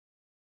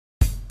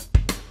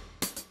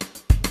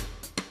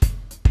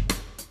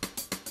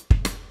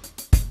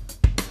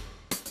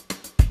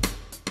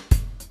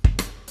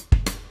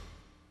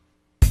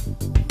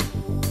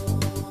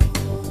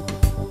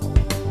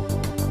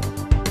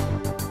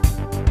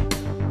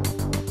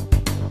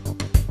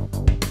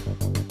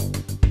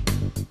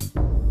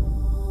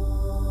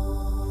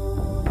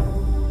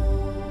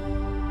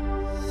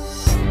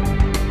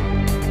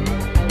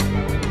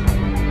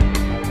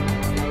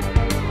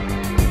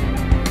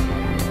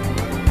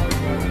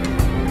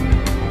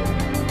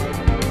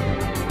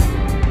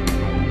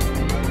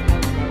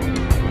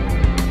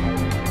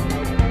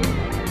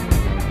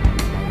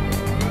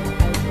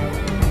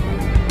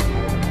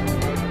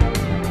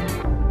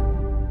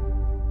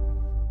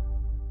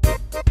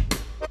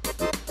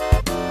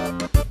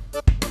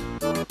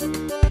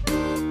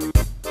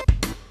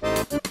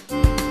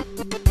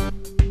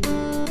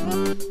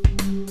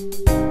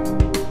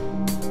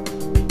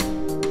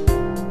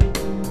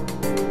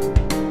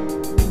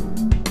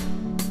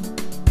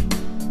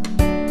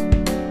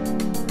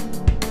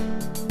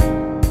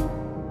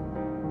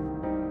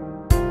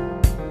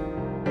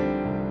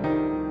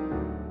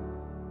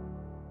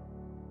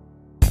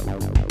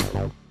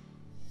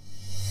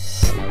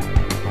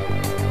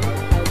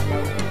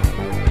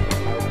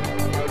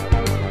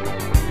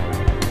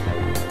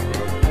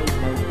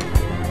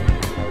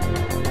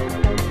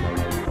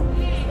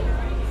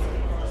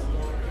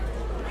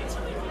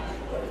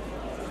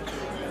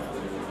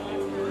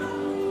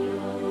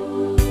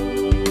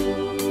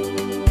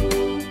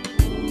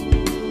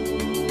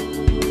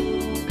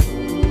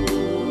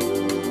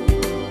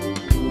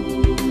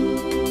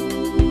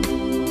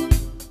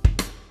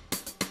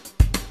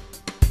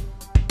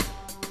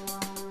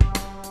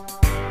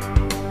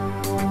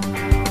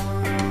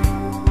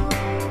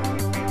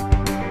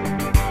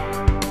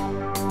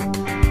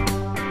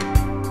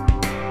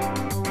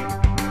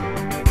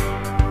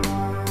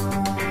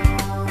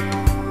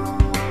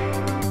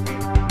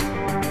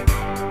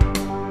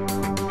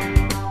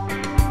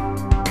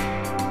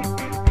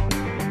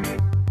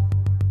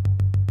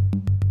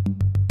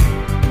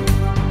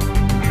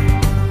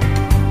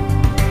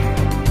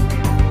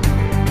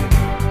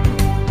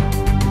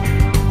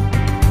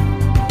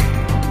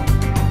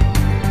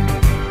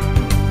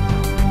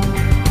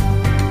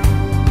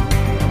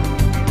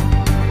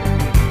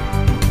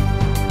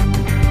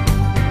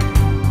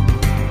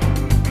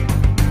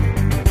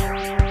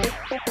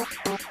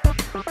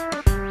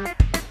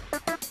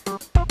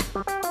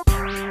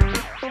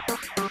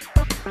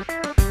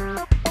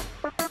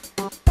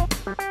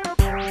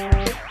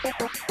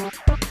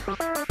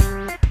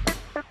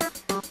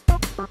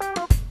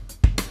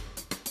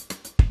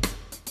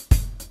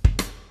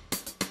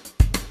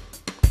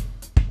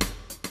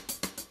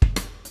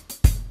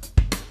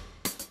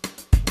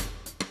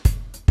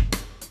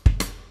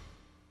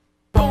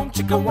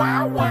chicka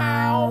wow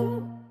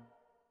wow.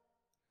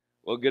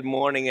 Well, good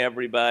morning,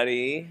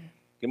 everybody.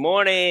 Good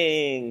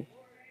morning.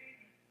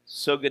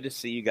 So good to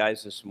see you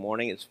guys this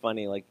morning. It's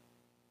funny, like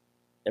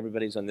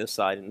everybody's on this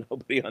side and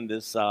nobody on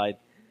this side.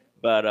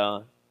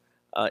 But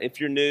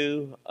if you're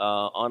new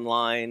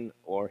online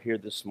or here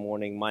this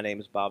morning, my name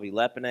is Bobby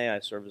Lepine. I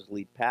serve as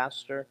lead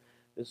pastor.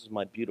 This is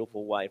my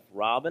beautiful wife,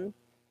 Robin,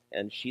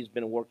 and she's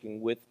been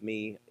working with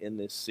me in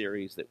this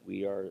series that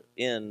we are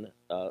in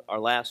our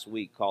last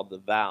week called The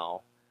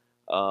Vow,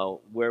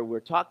 where we're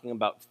talking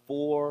about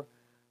 4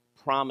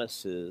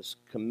 promises,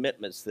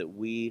 commitments that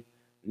we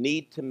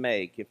need to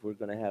make if we're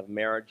going to have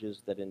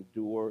marriages that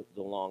endure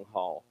the long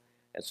haul.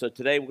 And so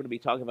today we're going to be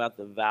talking about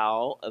the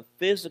vow of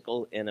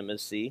physical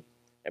intimacy.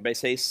 Everybody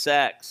say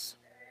sex.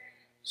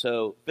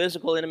 So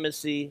physical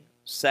intimacy,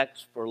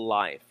 sex for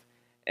life.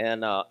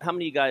 And how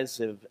many of you guys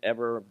have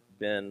ever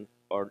been,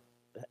 or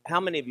how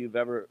many of you have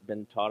ever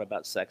been taught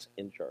about sex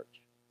in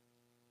church?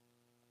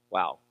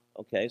 Wow.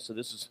 Okay, so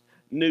this is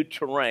new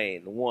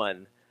terrain,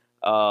 one.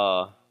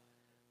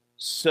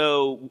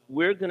 So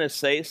we're going to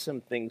say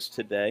some things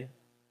today.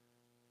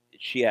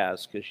 She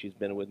has, because she's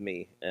been with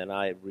me, and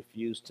I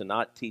refuse to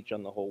not teach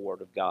on the whole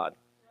Word of God.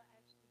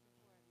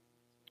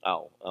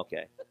 Oh,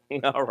 okay.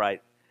 All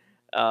right.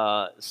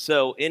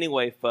 So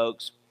anyway,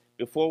 folks,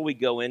 before we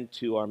go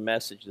into our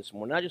message this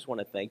morning, I just want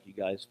to thank you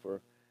guys for,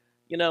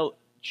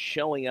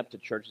 showing up to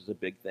church is a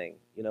big thing.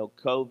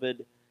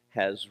 COVID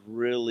has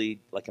really,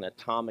 like an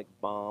atomic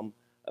bomb,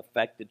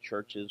 affected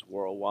churches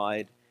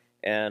worldwide.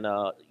 And,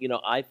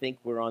 I think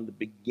we're on the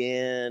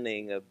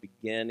beginning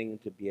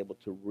to be able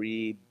to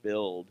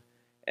rebuild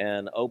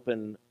and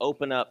open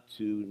up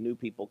to new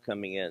people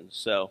coming in.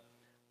 So,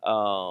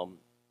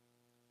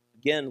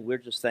 again, we're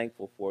just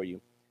thankful for you,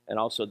 and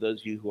also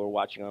those of you who are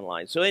watching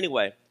online. So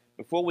anyway,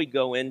 before we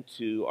go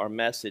into our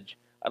message,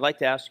 I'd like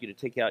to ask you to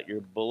take out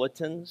your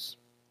bulletins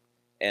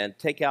and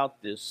take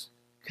out this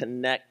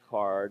Connect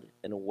card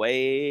and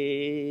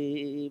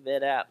wave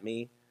it at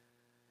me.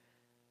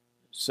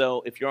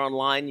 So if you're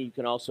online, you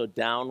can also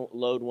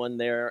download one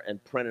there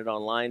and print it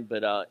online.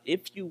 But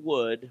if you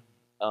would,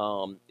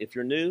 if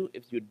you're new,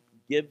 if you'd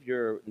give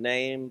your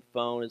name,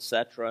 phone,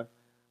 etc.,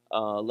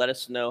 let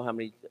us know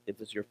if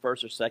it's your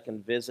first or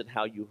second visit,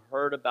 how you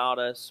heard about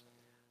us,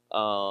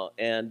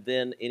 and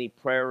then any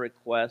prayer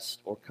requests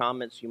or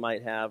comments you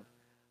might have.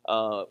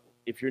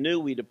 If you're new,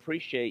 we'd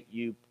appreciate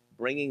you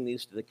bringing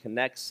these to the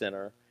Connect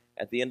Center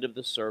at the end of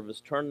the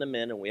service. Turn them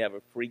in, and we have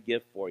a free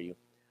gift for you.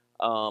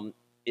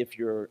 If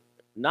you're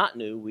not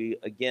new, we,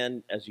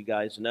 again, as you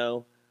guys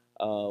know,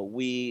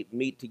 we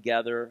meet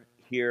together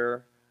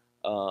here,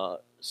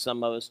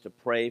 some of us to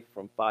pray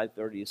from 5:30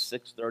 to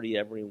 6:30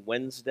 every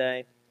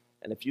Wednesday.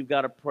 And if you've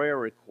got a prayer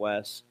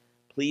request,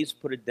 please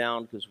put it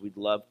down, because we'd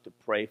love to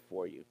pray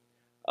for you.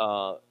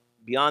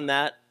 Beyond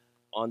that,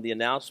 on the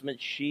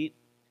announcement sheet,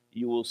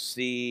 you will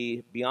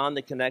see beyond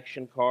the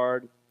connection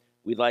card,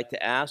 we'd like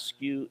to ask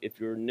you, if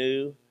you're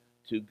new,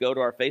 to go to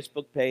our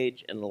Facebook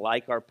page and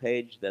like our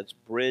page. That's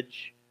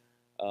Bridge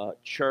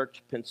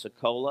Church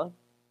Pensacola.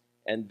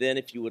 And then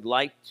if you would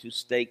like to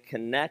stay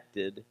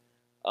connected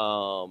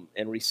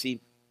and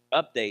receive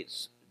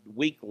updates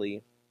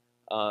weekly,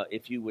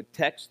 if you would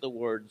text the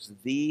words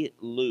 "The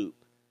Loop"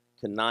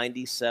 to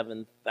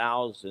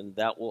 97,000,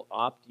 that will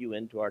opt you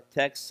into our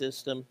text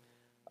system.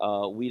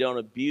 We don't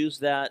abuse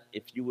that.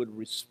 If you would,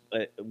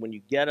 when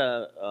you get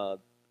a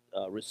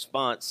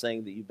response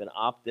saying that you've been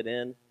opted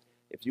in,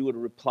 if you would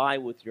reply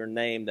with your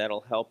name,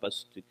 that'll help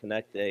us to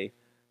connect a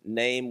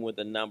name with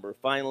a number.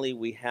 Finally,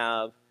 we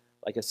have,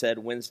 like I said,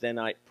 Wednesday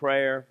night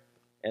prayer,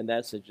 and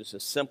that's just a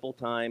simple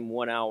time,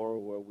 1 hour,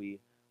 where we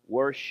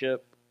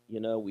worship.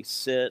 We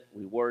sit,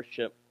 we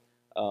worship,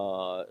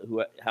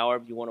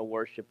 however you want to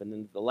worship, and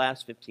then the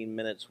last 15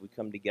 minutes we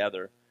come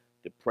together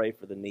to pray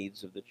for the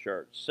needs of the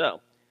church.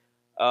 So,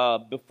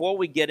 before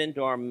we get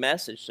into our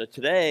message, so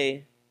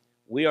today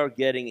we are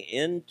getting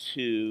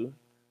into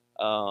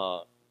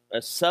a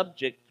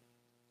subject,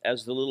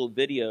 as the little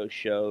video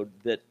showed,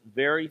 that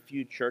very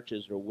few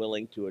churches are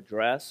willing to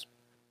address.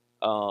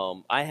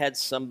 I had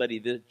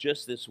somebody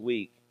just this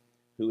week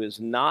who is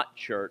not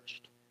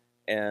churched,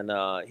 and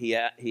he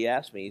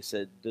asked me, he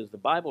said, "Does the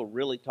Bible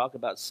really talk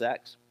about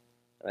sex?"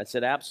 And I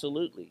said,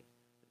 "Absolutely.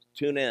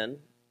 Tune in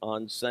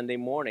on Sunday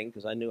morning,"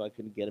 because I knew I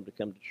couldn't get him to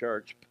come to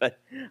church, but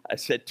I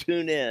said,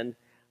 "Tune in,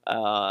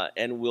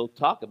 and we'll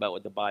talk about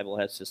what the Bible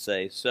has to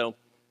say." So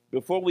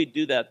before we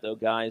do that, though,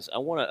 guys, I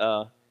want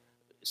to,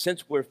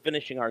 since we're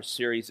finishing our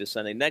series this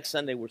Sunday, next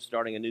Sunday we're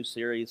starting a new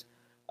series.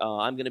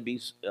 I'm going to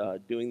be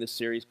doing this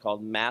series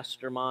called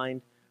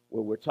Mastermind,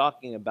 where we're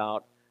talking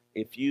about,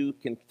 if you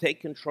can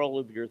take control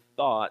of your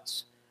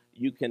thoughts,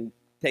 you can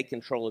take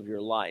control of your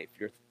life.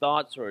 Your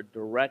thoughts are a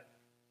direct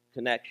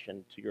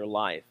connection to your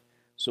life.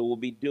 So we'll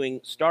be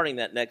starting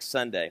that next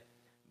Sunday.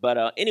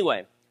 But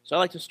anyway, so I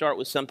like to start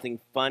with something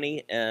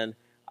funny, and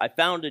I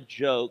found a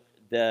joke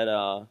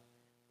that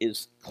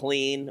is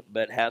clean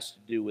but has to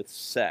do with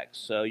sex.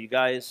 So you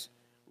guys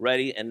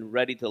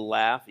ready to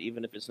laugh,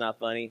 even if it's not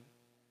funny?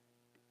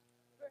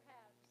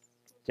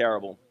 Perhaps.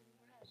 Terrible.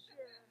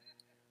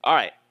 All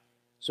right.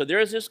 So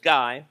there's this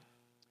guy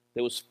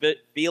that was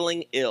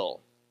feeling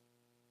ill.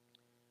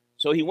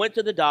 So he went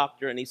to the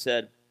doctor and he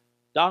said,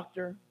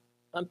 "Doctor,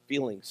 I'm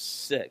feeling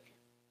sick."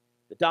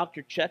 The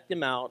doctor checked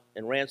him out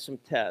and ran some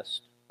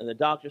tests. And the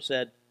doctor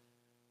said,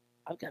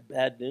 "I've got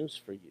bad news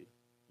for you.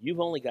 You've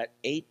only got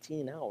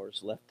 18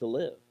 hours left to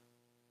live."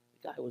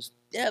 The guy was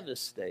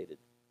devastated.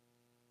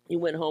 He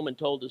went home and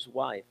told his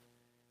wife,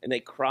 and they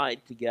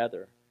cried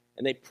together,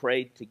 and they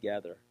prayed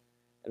together.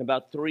 And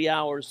about 3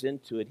 hours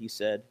into it, he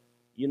said,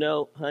 "You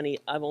know, honey,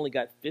 I've only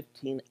got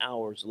 15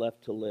 hours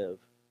left to live.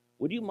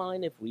 Would you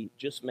mind if we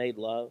just made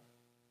love?"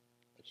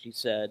 And she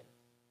said,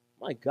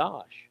 "My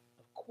gosh,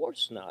 of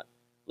course not.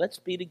 Let's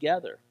be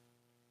together."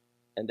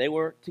 And they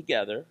were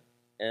together,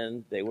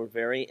 and they were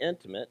very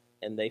intimate,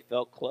 and they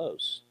felt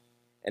close.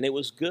 And it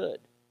was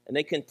good. And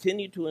they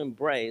continued to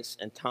embrace,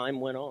 and time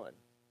went on.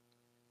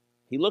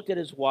 He looked at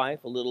his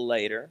wife a little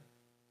later,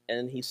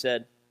 and he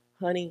said,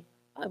 "Honey,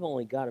 I've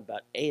only got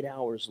about 8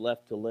 hours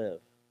left to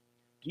live.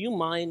 Do you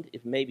mind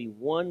if maybe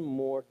one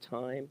more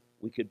time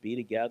we could be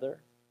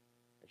together?"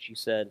 And she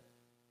said,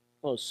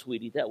 "Oh,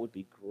 sweetie, that would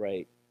be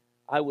great.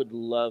 I would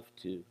love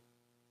to."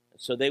 And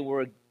so they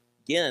were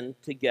again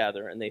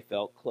together, and they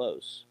felt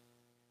close.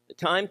 The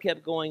time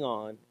kept going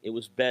on. It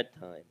was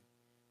bedtime.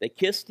 They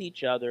kissed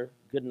each other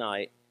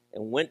goodnight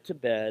and went to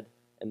bed,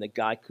 and the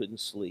guy couldn't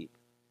sleep.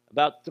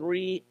 About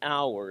 3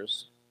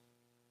 hours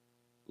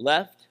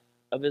left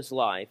of his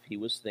life, he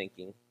was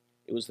thinking.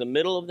 It was the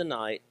middle of the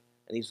night,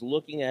 and he's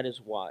looking at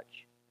his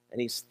watch,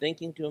 and he's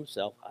thinking to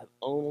himself, "I've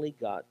only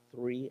got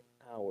 3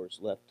 hours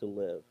left to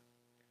live."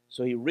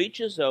 So he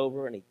reaches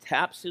over, and he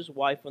taps his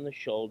wife on the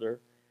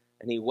shoulder,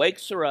 and he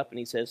wakes her up, and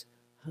he says,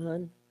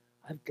 "Hun,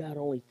 I've got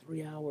only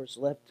 3 hours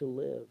left to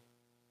live."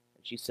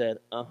 And she said,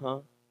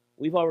 "Uh-huh.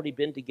 We've already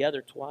been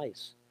together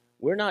twice.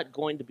 We're not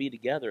going to be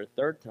together a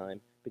third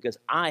time because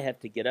I have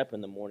to get up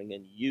in the morning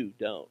and you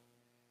don't."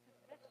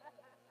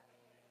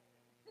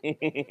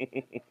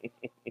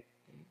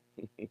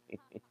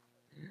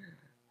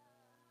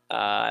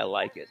 I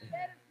like it.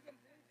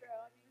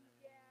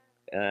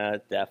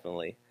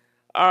 Definitely.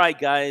 All right,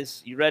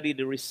 guys, you ready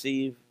to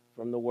receive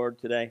from the Word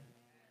today?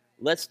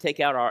 Let's take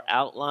out our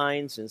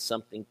outlines and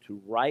something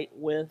to write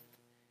with,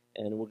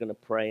 and we're going to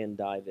pray and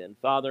dive in.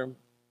 Father,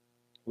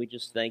 we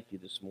just thank you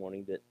this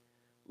morning that,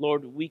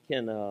 Lord, we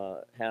can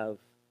have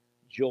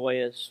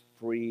joyous,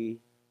 free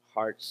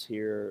hearts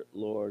here,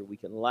 Lord. We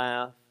can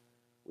laugh,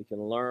 we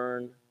can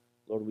learn,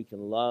 Lord, we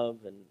can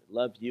love and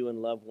love you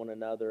and love one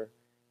another.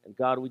 And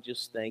God, we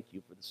just thank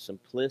you for the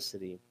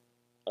simplicity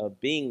of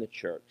being the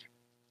church,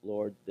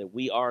 Lord, that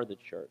we are the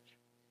church.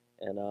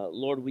 And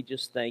Lord, we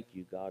just thank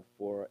you, God,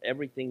 for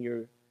everything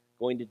you're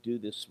going to do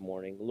this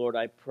morning. Lord,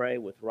 I pray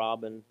with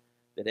Robin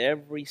that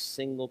every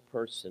single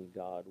person,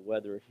 God,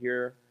 whether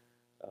here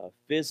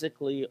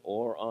physically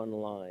or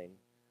online,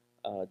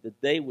 that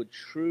they would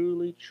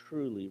truly,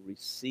 truly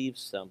receive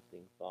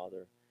something,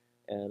 Father.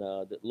 And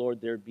that, Lord,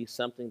 there'd be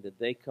something that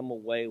they come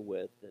away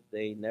with that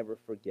they never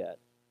forget.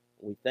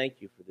 And we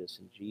thank you for this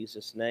in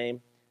Jesus'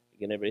 name.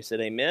 Again, everybody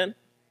said amen?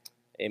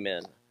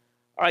 Amen.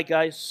 All right,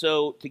 guys,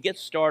 so to get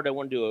started, I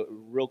want to do a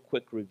real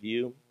quick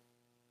review.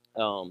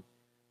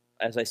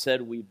 As I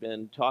said, we've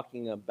been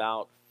talking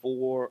about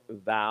 4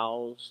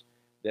 vows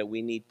that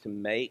we need to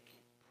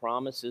make,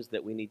 promises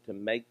that we need to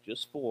make,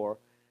 just 4,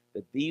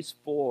 that these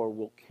 4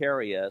 will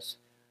carry us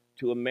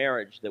to a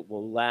marriage that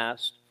will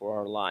last for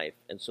our life.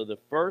 And so the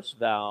first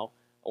vow,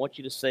 I want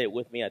you to say it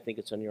with me. I think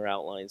it's on your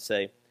outline.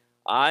 Say,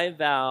 "I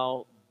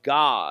vow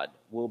God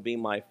will be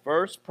my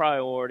first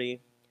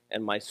priority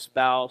and my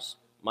spouse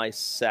my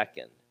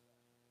second."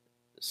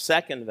 The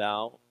second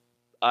vow,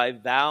 "I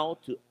vow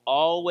to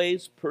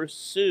always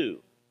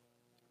pursue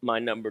my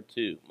number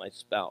 2, my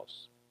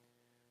spouse."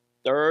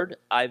 Third,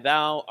 "I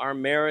vow our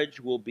marriage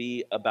will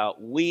be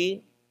about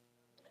we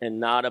and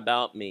not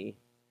about me."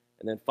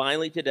 And then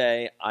finally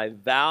today, "I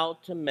vow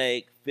to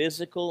make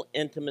physical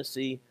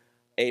intimacy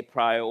a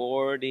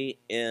priority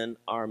in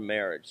our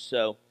marriage."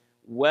 So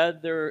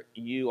whether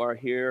you are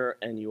here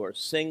and you are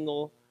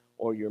single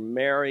or you're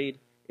married,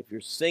 if you're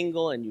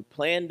single and you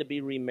plan to be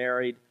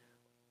remarried,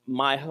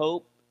 my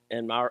hope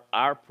and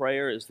our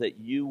prayer is that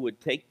you would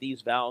take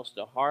these vows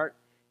to heart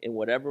in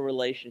whatever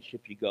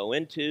relationship you go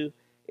into.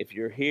 If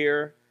you're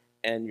here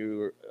and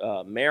you're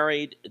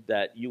married,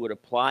 that you would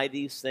apply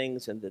these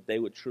things and that they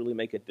would truly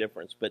make a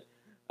difference. But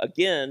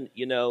again,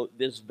 you know,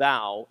 this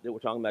vow that we're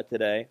talking about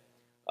today,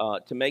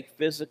 to make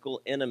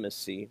physical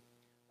intimacy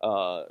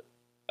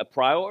a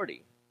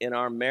priority in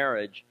our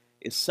marriage,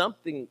 is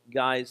something,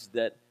 guys,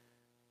 that,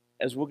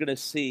 as we're going to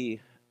see,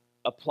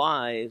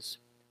 applies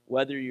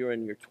whether you're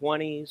in your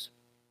 20s,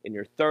 in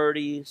your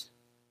 30s,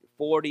 your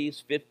 40s,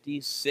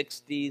 50s,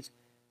 60s,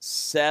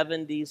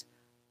 70s,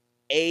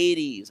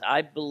 80s.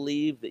 I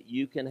believe that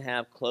you can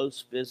have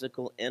close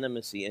physical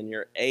intimacy in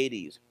your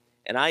 80s.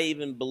 And I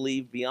even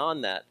believe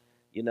beyond that.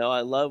 You know,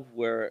 I love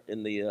where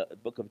in the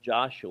book of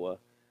Joshua,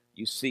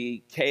 you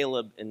see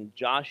Caleb and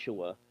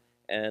Joshua,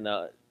 and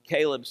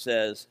Caleb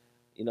says,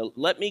 you know,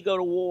 "Let me go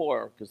to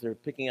war," because they're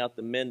picking out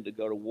the men to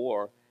go to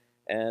war.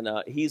 And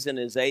he's in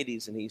his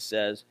 80s, and he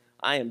says,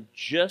 I am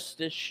just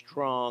as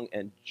strong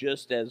and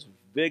just as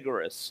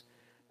vigorous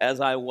as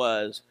I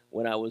was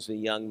when I was a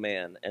young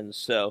man. And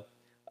so,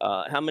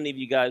 how many of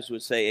you guys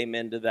would say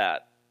amen to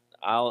that?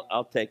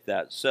 I'll take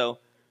that. So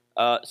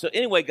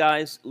anyway,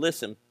 guys,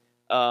 listen.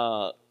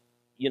 I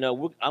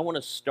want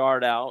to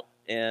start out,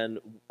 and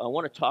I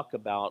want to talk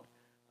about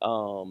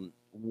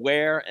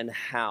where and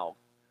how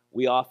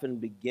we often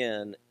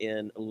begin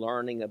in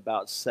learning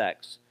about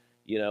sex.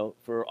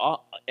 For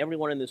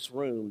everyone in this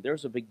room,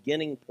 there's a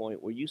beginning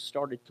point where you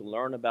started to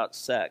learn about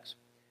sex.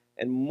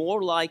 And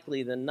more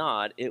likely than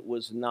not, it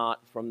was not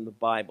from the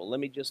Bible. Let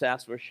me just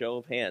ask for a show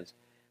of hands.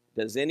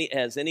 Has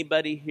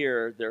anybody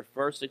here, their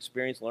first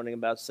experience learning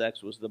about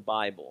sex was the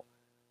Bible?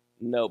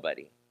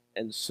 Nobody.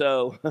 And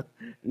so,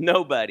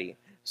 nobody.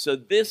 So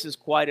this is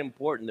quite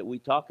important that we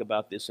talk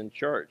about this in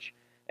church.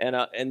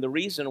 And the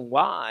reason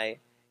why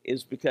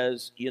is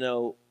because,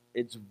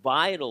 it's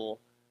vital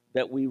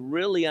that we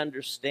really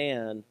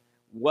understand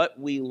what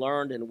we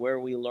learned and where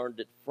we learned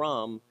it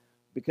from,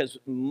 because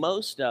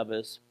most of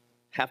us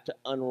have to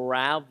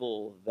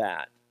unravel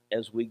that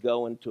as we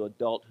go into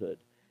adulthood.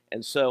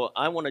 And so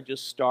I want to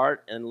just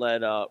start and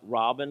let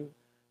Robin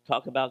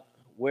talk about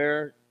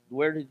where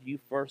did you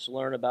first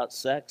learn about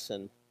sex,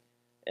 and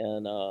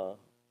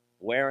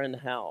where and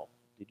how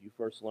did you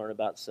first learn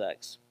about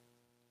sex?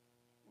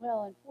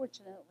 Well,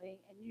 unfortunately,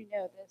 and you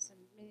know this, and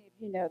many of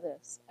you know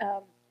this,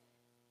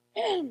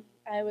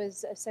 I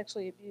was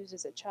sexually abused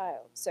as a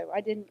child, so I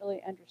didn't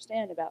really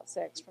understand about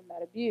sex from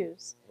that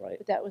abuse. Right.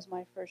 But that was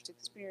my first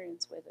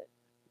experience with it.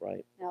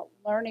 Right. Now,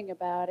 learning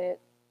about it,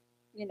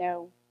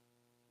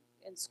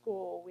 in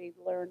school, we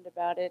learned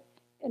about it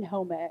in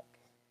home ec.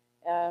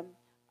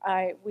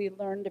 We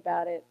learned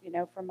about it,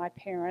 from my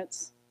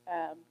parents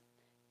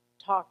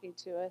talking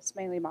to us,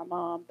 mainly my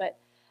mom. But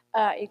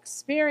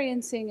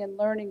experiencing and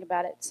learning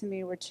about it to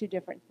me were two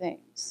different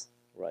things.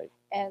 Right.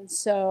 And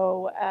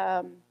so,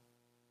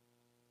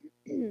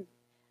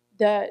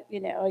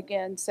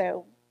 again,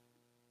 so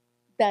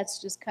that's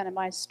just kind of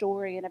my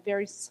story in a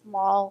very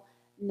small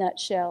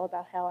nutshell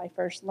about how I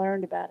first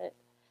learned about it.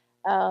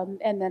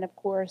 And then, of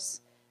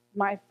course,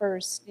 my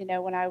first,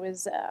 when I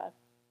was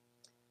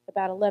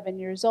about 11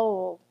 years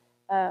old,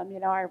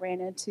 I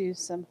ran into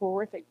some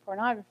horrific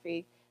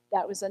pornography.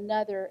 That was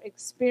another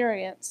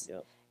experience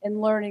in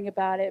learning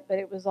about it, but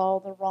it was all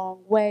the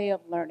wrong way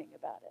of learning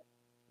about it.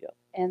 Yep.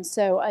 And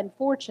so,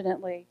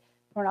 unfortunately,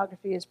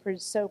 pornography is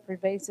so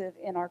pervasive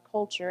in our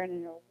culture and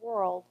in our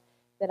world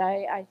that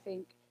I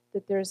think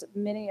that there's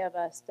many of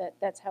us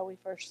that's how we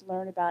first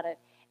learn about it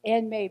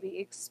and maybe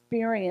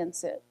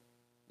experience it.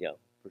 Yeah,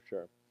 for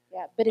sure.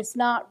 Yeah, but it's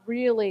not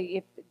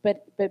really,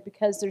 but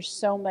because there's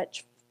so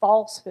much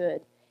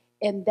falsehood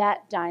in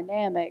that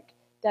dynamic,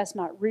 that's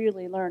not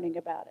really learning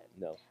about it.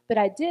 No. But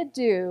I did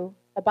do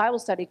a Bible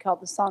study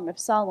called the Song of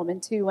Solomon,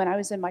 too, when I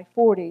was in my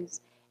 40s,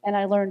 and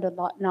I learned an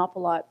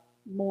awful lot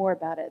more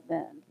about it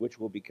then. Which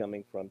will be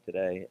coming from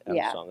today,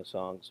 Yeah. Song of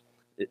Songs,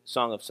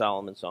 Song of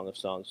Solomon, Song of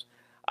Songs.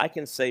 I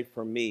can say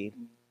for me,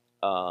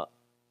 I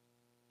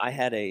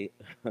had a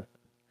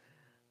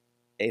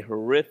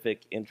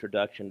horrific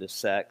introduction to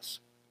sex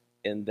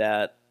in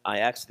that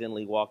I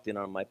accidentally walked in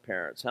on my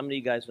parents. How many of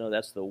you guys know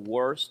that's the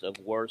worst of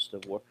worst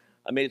of worst?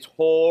 I mean, it's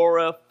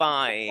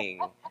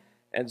horrifying.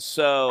 And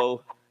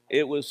so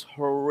it was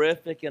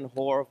horrific and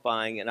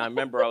horrifying. And I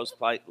remember I was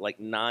like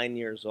 9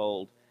 years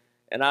old.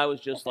 And I was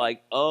just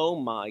like, oh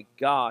my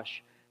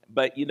gosh.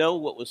 But you know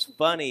what was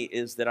funny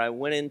is that I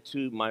went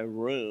into my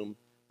room,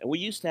 and we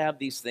used to have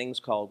these things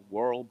called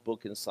World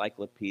Book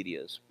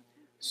Encyclopedias.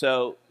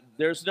 So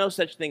there's no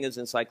such thing as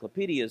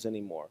encyclopedias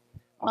anymore.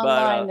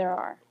 Online there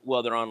are.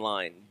 Well, they're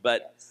online.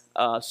 But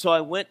yes. So I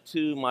went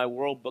to my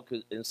World Book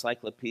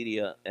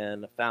Encyclopedia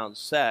and found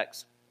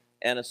sex.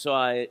 And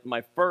so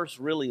my first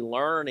really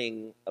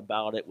learning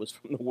about it was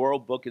from the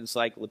World Book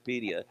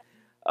Encyclopedia.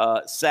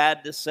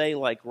 Sad to say,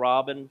 like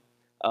Robin,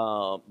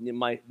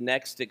 my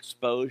next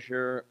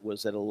exposure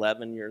was at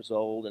 11 years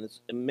old. And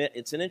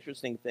it's an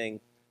interesting thing.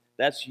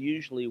 That's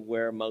usually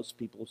where most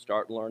people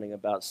start learning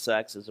about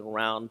sex, is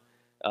around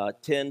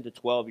 10 to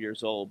 12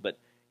 years old. But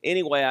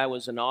anyway, I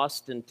was in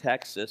Austin,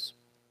 Texas,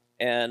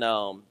 and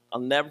I'll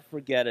never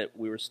forget it.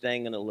 We were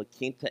staying in a La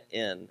Quinta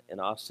Inn in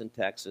Austin,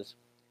 Texas,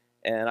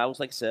 and I was,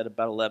 like I said,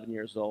 about 11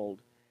 years old.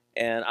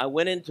 And I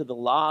went into the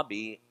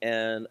lobby,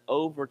 and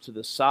over to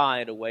the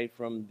side, away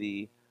from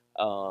the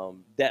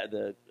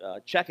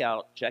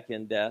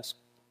check-in desk,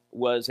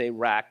 was a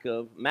rack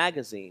of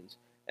magazines.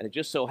 And it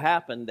just so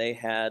happened they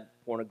had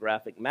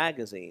pornographic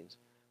magazines.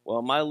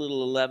 Well, my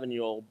little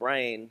 11-year-old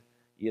brain,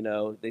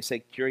 they say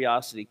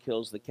curiosity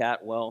kills the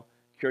cat. Well,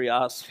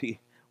 curiosity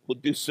will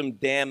do some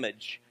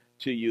damage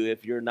to you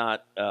if you're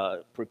not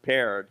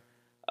prepared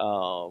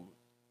or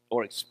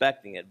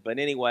expecting it. But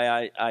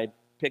anyway, I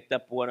picked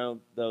up one of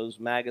those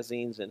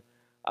magazines, and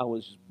I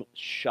was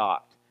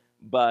shocked.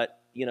 But,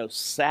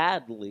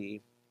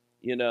 sadly,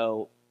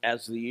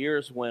 as the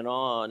years went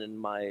on in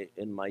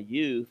my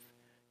youth,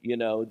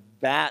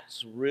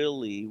 that's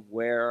really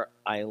where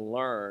I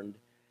learned.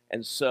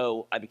 And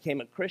so I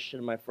became a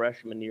Christian my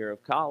freshman year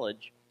of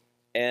college.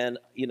 And,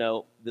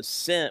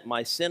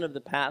 my sin of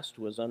the past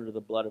was under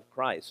the blood of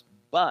Christ.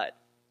 But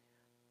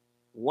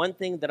one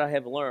thing that I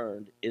have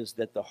learned is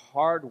that a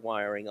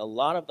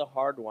lot of the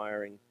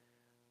hardwiring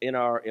in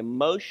our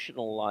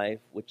emotional life,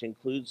 which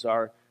includes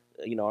our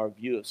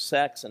view of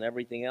sex and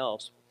everything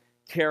else,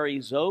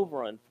 carries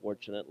over,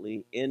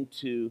 unfortunately,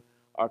 into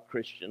our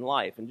Christian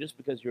life. And just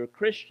because you're a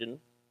Christian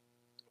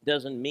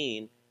doesn't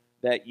mean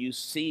that you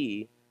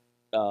see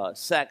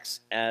sex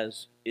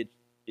as it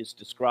is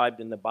described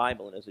in the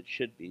Bible and as it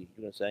should be.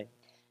 You're going to say?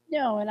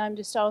 No, and I'm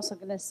just also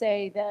going to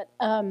say that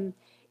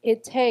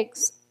it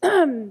takes,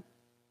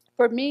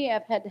 for me,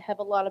 I've had to have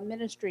a lot of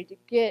ministry to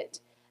get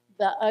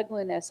the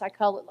ugliness, I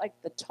call it like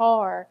the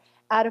tar,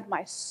 out of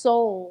my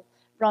soul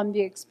from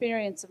the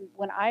experience of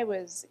when I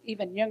was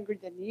even younger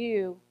than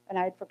you, and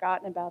I'd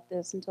forgotten about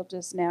this until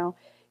just now,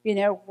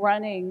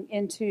 running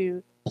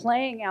into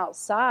playing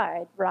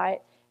outside,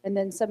 right? And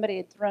then somebody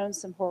had thrown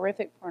some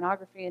horrific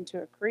pornography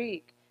into a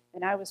creek,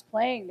 and I was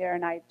playing there,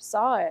 and I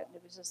saw it.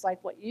 It was just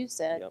like what you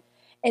said. Yep.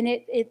 And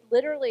it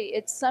literally,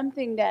 it's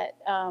something that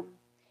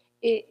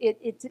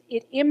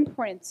it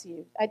imprints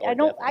you. I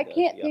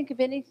can't yeah. think of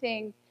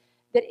anything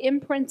that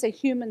imprints a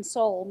human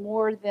soul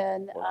more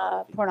than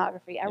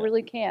pornography. I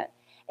really can't.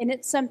 And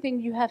it's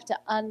something you have to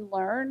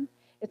unlearn.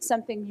 It's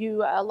something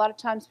a lot of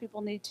times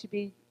people need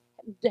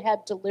to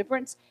have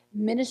deliverance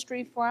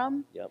ministry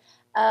from. Yep.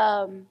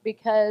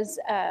 Because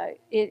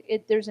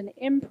there's an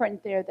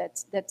imprint there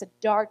that's a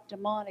dark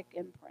demonic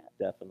imprint.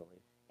 Definitely.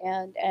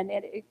 And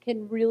it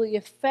can really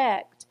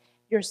affect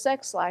your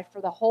sex life for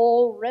the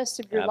whole rest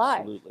of your life.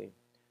 Absolutely.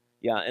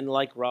 Yeah, and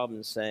like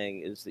Robin's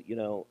saying is that,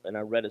 and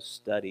I read a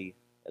study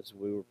as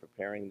we were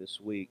preparing this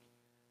week,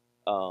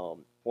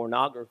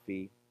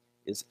 pornography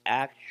is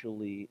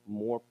actually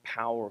more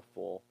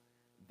powerful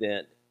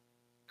than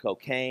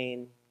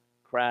cocaine,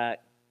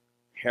 crack,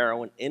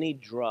 heroin, any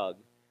drug.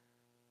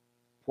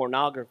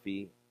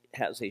 Pornography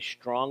has a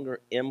stronger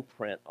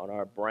imprint on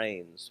our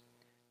brains.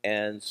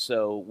 And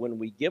so when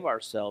we give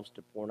ourselves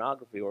to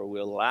pornography, or we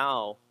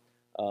allow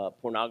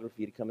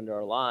pornography to come into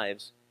our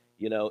lives,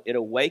 it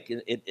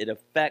awakens, it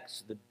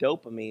affects the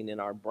dopamine in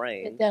our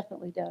brain. It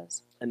definitely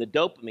does. And the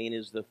dopamine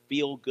is the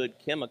feel-good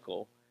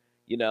chemical,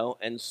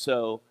 and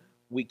so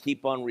we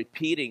keep on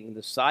repeating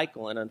the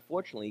cycle. And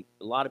unfortunately,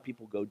 a lot of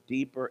people go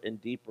deeper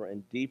and deeper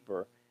and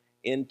deeper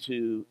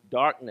into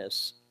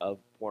darkness of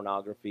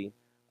pornography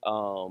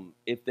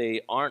if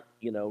they aren't,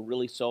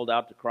 really sold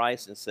out to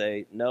Christ and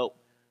say, nope,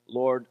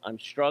 Lord, I'm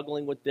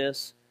struggling with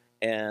this,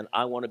 and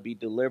I want to be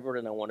delivered,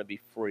 and I want to be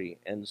free.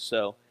 And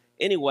so,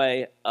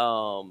 anyway,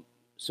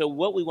 so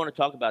what we want to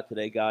talk about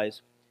today,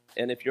 guys,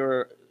 and if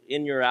you're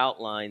in your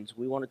outlines,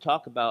 we want to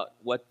talk about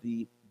what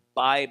the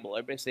Bible,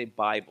 everybody say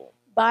Bible.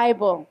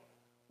 Bible.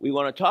 We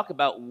want to talk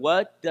about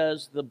what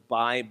does the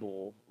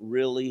Bible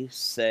really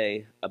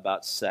say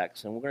about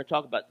sex. And we're going to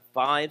talk about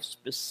 5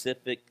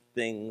 specific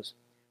things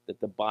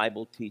that the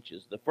Bible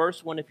teaches. The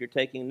first one, if you're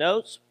taking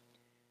notes,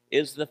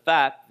 is the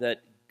fact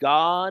that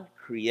God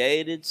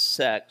created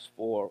sex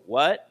for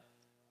what?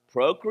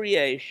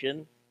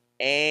 Procreation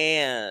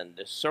and,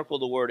 circle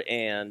the word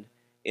and,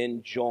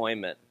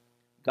 enjoyment.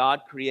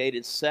 God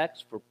created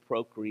sex for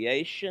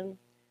procreation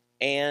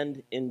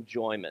and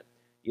enjoyment.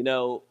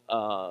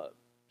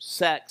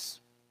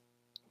 Sex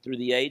through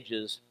the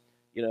ages,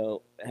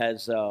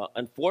 has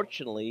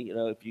unfortunately,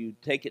 if you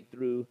take it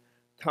through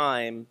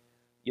time,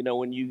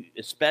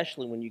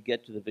 especially when you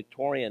get to the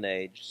Victorian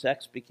age,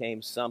 sex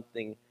became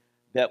something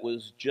that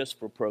was just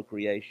for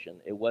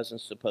procreation. It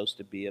wasn't supposed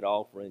to be at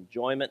all for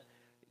enjoyment.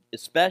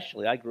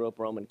 Especially, I grew up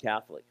Roman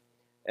Catholic.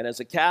 And as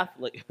a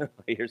Catholic, I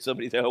hear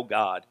somebody say, oh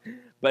God.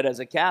 But as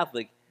a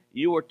Catholic,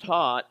 you were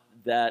taught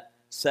that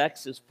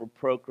sex is for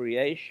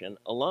procreation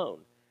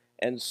alone.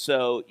 And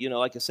so,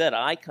 like I said,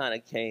 I kind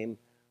of came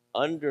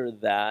under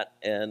that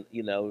and,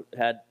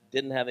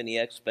 didn't have any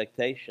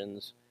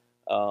expectations,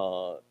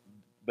 but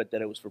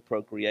that it was for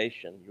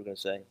procreation, you were going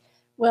to say?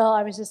 Well,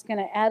 I was just going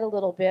to add a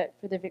little bit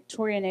for the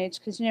Victorian age,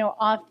 because,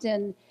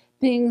 often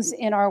things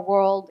in our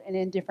world and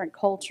in different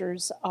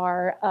cultures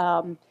are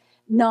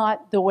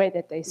not the way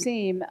that they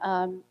seem.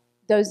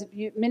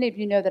 Many of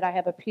you know that I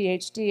have a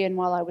PhD, and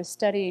while I was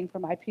studying for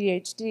my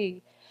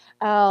PhD,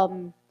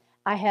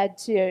 I had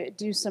to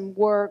do some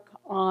work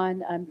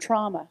on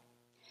trauma.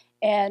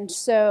 And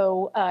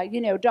so,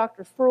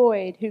 Dr.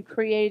 Freud, who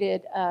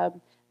created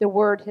the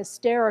word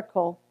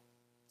hysterical,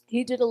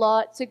 he did a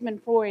lot,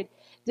 Sigmund Freud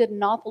did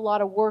an awful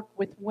lot of work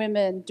with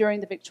women during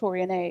the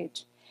Victorian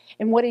age.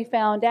 And what he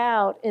found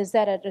out is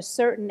that at a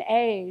certain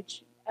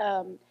age,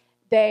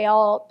 they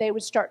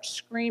would start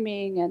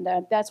screaming, and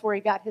that's where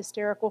he got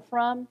hysterical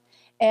from.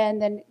 And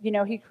then,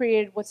 he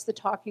created what's the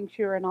talking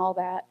cure and all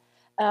that.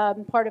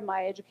 Part of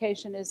my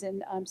education is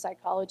in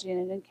psychology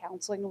and in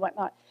counseling and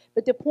whatnot.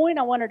 But the point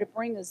I wanted to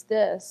bring is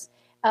this.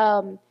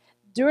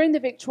 during the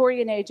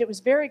Victorian age, it was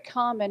very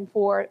common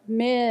for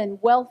men,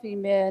 wealthy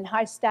men,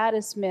 high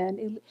status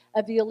men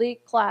of the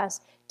elite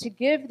class, to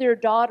give their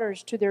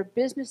daughters to their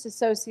business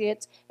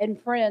associates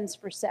and friends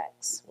for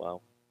sex.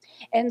 Wow.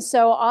 And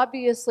so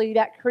obviously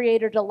that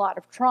created a lot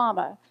of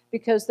trauma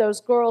because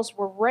those girls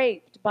were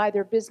raped by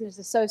their business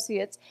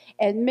associates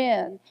and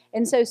men.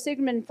 And so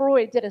Sigmund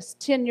Freud did a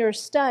 10-year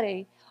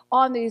study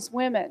on these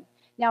women.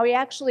 Now,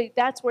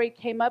 that's where he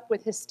came up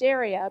with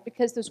hysteria,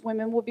 because those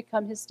women will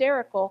become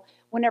hysterical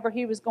whenever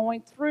he was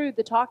going through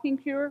the talking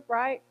cure,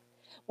 right?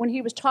 When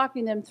he was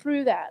talking them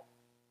through that.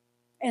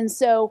 And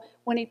so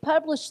when he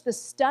published the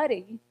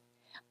study,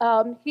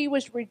 he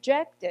was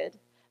rejected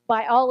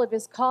by all of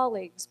his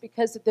colleagues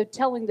because they're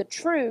telling the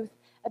truth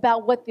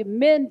about what the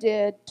men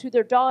did to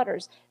their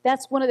daughters.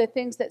 That's one of the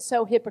things that's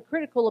so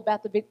hypocritical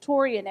about the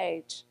Victorian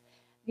age.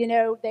 You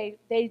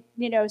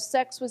know,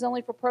 sex was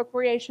only for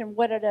procreation,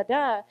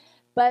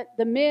 but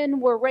the men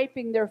were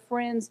raping their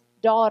friends'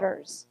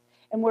 daughters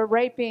and were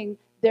raping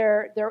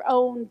their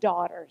own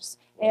daughters.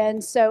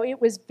 And so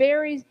it was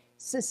very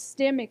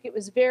systemic. It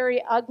was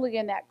very ugly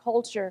in that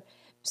culture.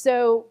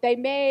 So they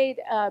made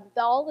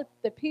all of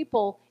the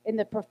people in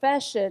the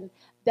profession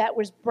that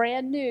was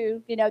brand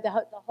new,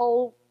 the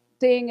whole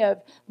thing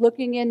of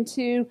looking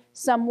into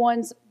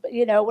someone's,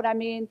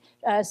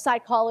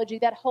 psychology,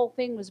 that whole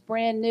thing was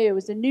brand new.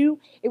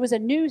 It was a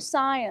new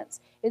science.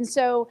 And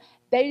so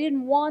they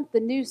didn't want the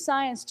new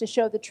science to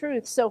show the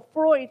truth. So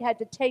Freud had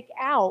to take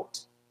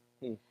out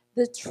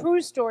the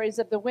true stories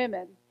of the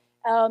women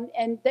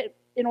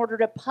in order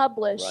to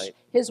publish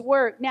his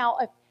work. Now,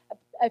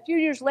 a few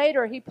years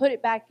later, he put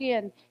it back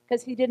in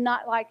because he did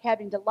not like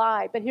having to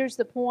lie. But here's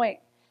the point.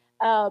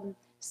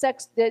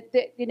 Sex,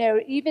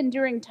 even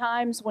during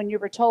times when you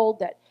were told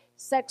that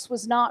sex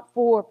was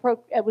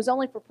it was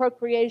only for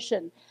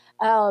procreation,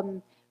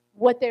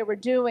 what they were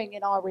doing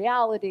in all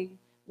reality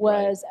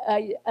was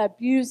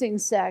abusing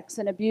sex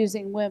and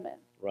abusing women.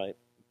 Right.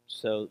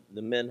 So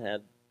the men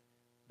had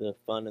the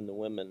fun and the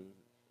women.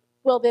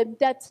 Well, then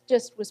that's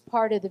just was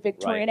part of the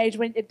Victorian age.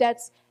 When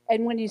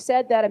you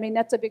said that, I mean,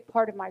 that's a big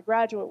part of my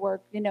graduate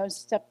work,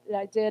 stuff that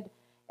I did.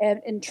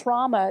 And in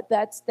trauma,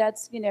 that's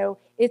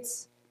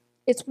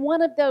it's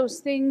one of those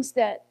things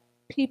that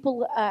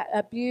people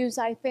abuse,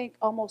 I think,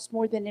 almost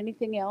more than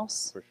anything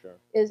else. For sure.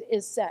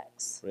 Is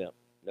sex. Yeah,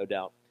 no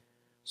doubt.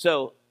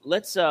 So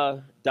let's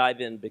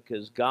dive in,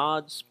 because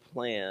God's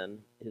plan,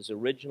 his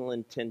original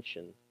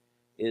intention,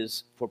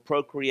 is for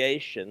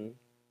procreation,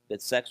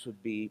 that sex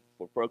would be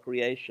for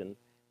procreation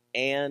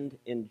and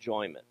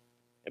enjoyment.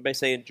 Everybody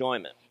say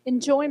enjoyment.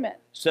 Enjoyment.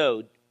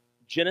 So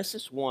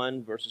Genesis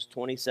 1, verses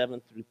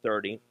 27 through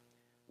 30,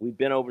 we've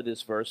been over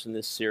this verse in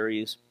this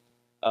series,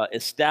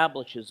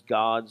 establishes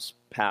God's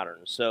pattern.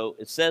 So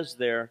it says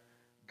there,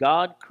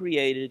 God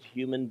created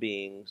human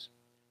beings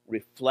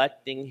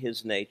reflecting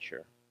his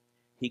nature.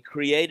 He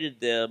created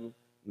them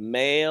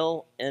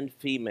male and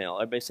female.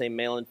 Everybody say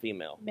male and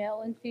female.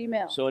 Male and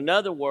female. So in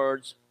other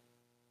words,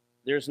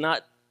 there's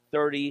not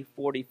 30,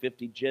 40,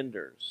 50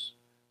 genders.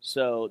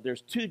 So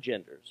there's two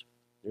genders.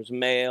 There's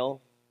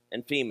male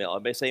and female.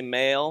 Everybody say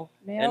male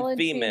and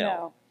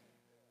female.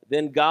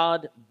 Then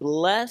God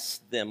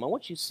blessed them. I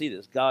want you to see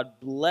this. God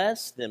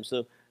blessed them.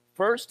 So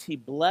first he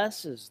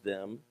blesses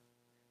them,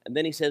 and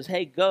then he says,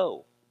 hey,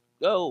 go,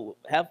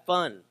 have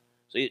fun.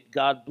 So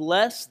God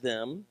blessed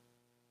them.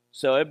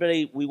 So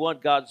everybody, we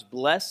want God's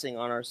blessing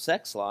on our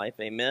sex life.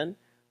 Amen.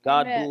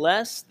 God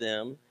blessed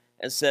them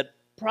and said,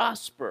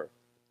 prosper,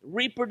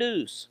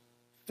 reproduce,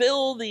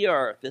 fill the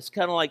earth. It's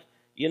kind of like,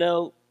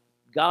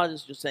 God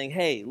is just saying,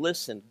 hey,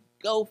 listen,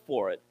 go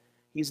for it.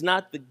 He's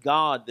not the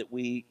God that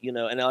we,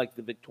 and like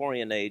the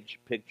Victorian age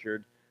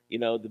pictured,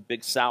 the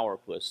big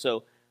sourpuss.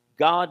 So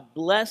God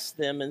blessed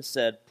them and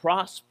said,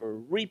 prosper,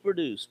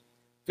 reproduce,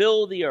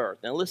 fill the earth.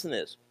 Now listen to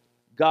this.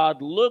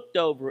 God looked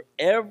over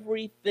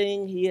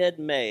everything he had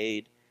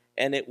made,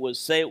 and it was,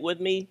 say it with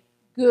me,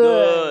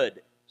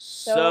 good.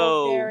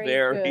 So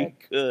very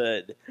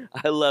good.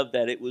 I love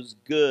that. It was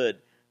good.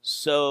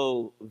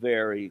 So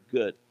very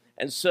good.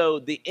 And so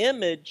the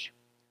image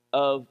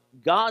of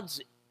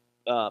God's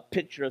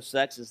picture of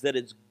sex is that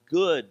it's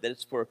good, that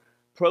it's for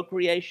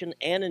procreation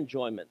and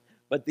enjoyment.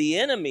 But the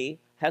enemy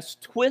has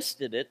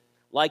twisted it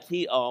like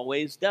he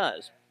always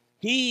does.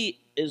 He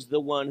is the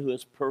one who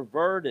has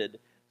perverted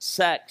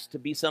sex to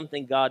be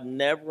something God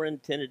never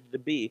intended it to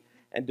be,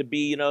 and to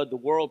be, the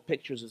world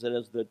pictures it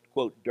as the,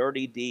 quote,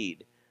 dirty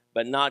deed,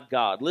 but not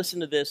God. Listen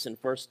to this in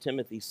 1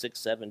 Timothy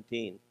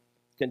 6:17,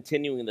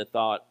 continuing the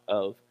thought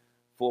of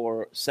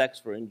for sex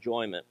for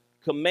enjoyment.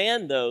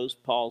 Command those,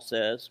 Paul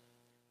says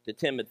to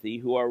Timothy,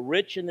 who are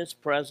rich in this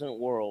present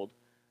world,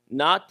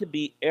 not to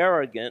be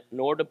arrogant,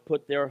 nor to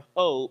put their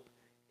hope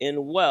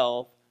in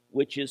wealth,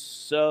 which is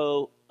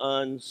so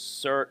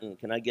uncertain.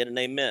 Can I get an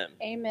amen?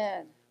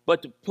 Amen.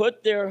 But to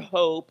put their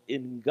hope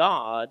in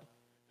God,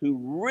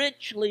 who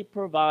richly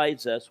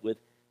provides us with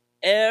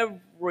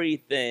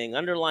everything.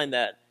 Underline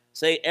that.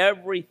 Say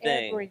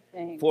everything.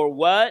 Everything. For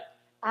what?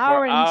 Our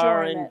For enjoyment.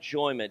 our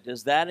enjoyment.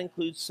 Does that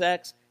include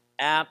sex?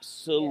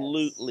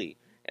 Absolutely. Yes.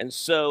 And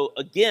so,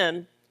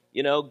 again,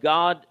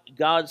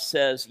 God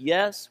says,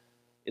 yes,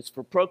 it's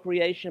for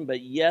procreation, but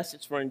yes,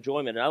 it's for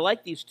enjoyment. And I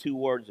like these two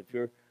words. If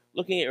you're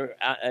looking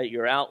at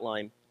your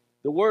outline,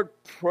 the word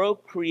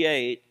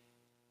procreate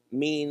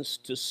means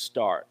to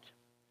start.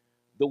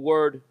 The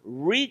word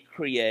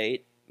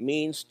recreate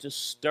means to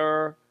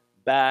stir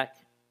back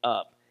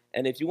up.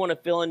 And if you want to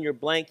fill in your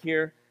blank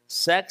here,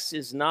 sex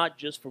is not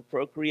just for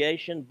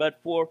procreation, but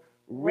for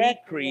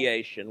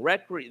recreation.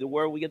 The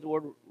word we get the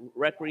word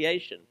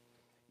recreation.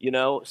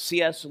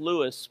 C.S.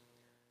 Lewis,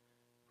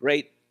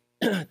 great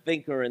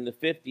thinker in the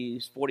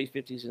 40s,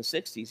 50s, and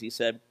 60s, he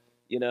said,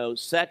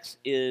 sex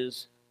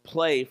is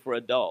play for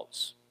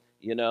adults,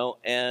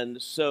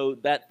 and so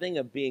that thing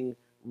of being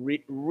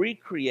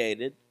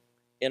recreated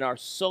in our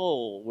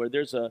soul, where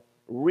there's a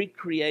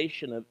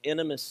recreation of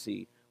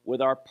intimacy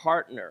with our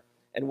partner,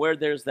 and where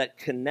there's that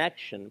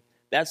connection,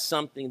 that's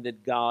something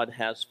that God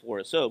has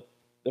for us. So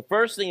the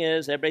first thing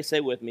is, everybody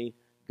say with me,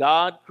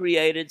 God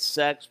created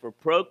sex for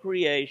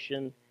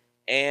procreation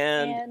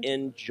and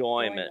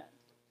enjoyment.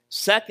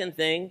 Second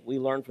thing we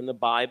learn from the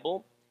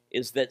Bible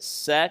is that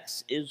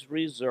sex is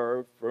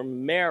reserved for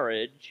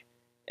marriage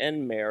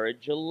and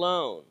marriage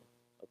alone.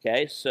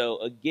 Okay, so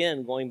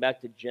again, going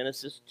back to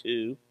Genesis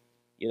 2,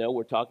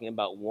 we're talking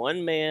about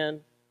one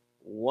man,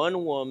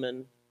 one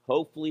woman,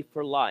 hopefully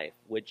for life,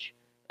 which,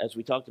 as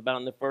we talked about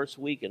in the first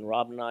week, and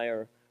Rob and I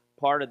are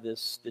part of this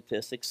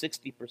statistic,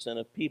 60%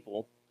 of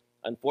people,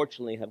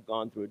 unfortunately, have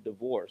gone through a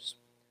divorce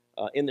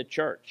in the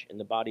church, in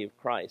the body of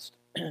Christ.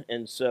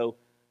 And so,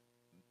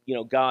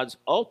 God's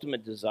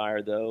ultimate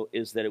desire, though,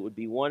 is that it would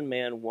be one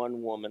man,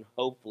 one woman,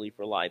 hopefully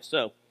for life.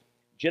 So,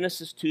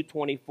 Genesis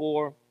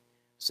 2:24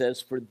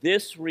 says, "For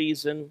this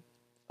reason,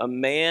 a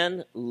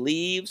man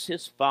leaves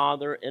his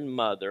father and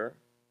mother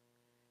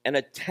and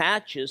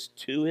attaches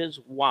to his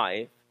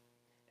wife,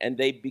 and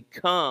they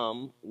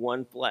become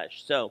one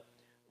flesh." So,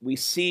 we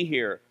see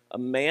here a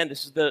man,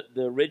 this is the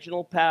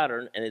original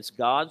pattern, and it's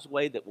God's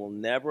way that will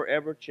never,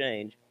 ever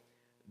change.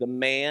 The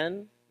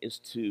man is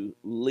to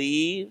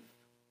leave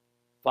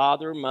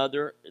father,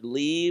 mother,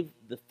 leave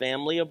the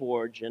family of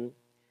origin,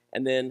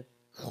 and then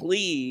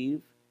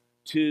cleave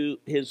to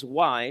his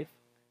wife,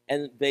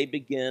 and they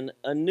begin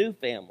a new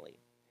family.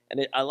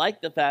 And I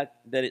like the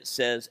fact that it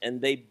says,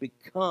 and they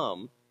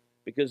become,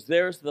 because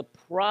there's the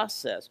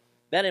process.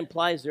 That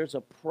implies there's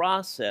a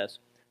process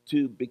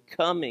to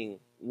becoming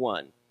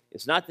one.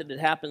 It's not that it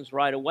happens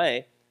right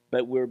away,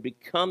 but we're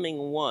becoming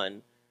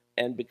one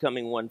and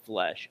becoming one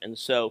flesh. And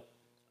so,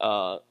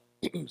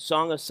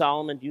 Song of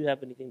Solomon, do you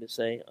have anything to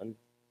say on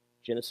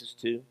Genesis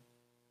 2?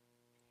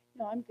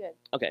 No, I'm good.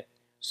 Okay,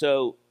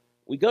 so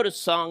we go to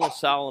Song of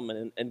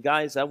Solomon, and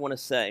guys, I want to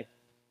say,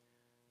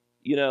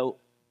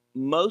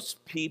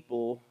 most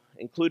people,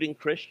 including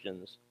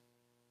Christians,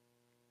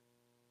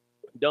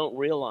 don't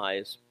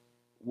realize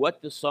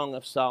what the Song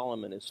of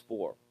Solomon is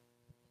for.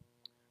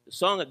 The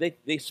song,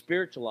 they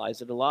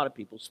spiritualize it. A lot of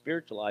people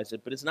spiritualize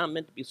it, but it's not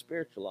meant to be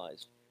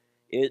spiritualized.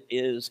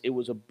 It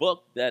was a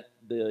book that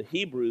the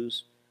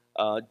Hebrews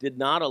did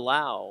not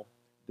allow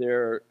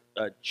their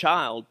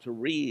child to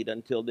read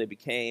until they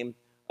became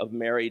of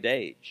married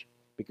age,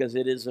 because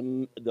it is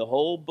the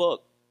whole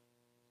book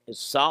is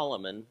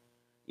Solomon,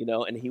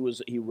 and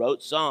he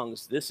wrote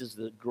songs. This is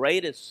the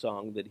greatest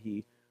song that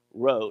he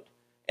wrote,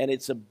 and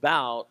it's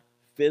about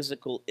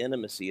physical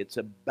intimacy. It's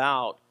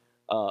about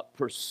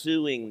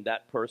pursuing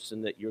that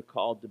person that you're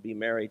called to be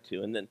married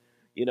to, and then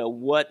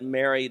what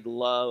married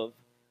love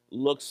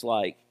looks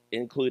like,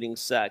 including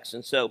sex.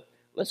 And so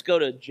let's go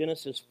to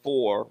Genesis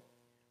 4,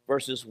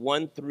 verses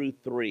 1 through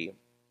 3.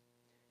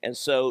 And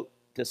so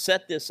to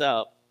set this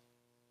up,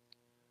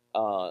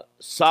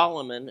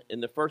 Solomon, in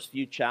the first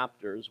few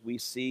chapters, we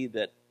see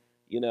that,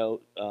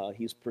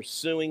 he's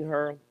pursuing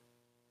her.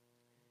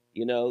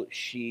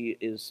 She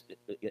is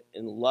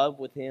in love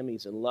with him.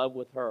 He's in love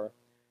with her.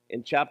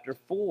 In chapter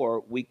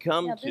 4, we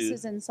come to... This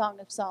is in Song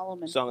of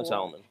Solomon. Song of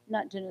Solomon.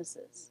 Not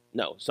Genesis.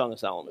 No, Song of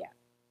Solomon. Yeah.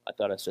 I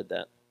thought I said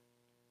that.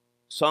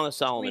 Song of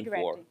Solomon 4.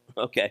 Redirecting.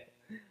 Okay.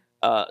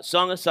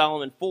 Song of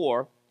Solomon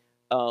 4,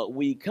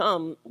 we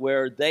come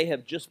where they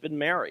have just been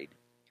married.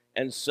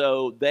 And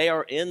so they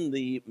are in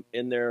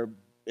their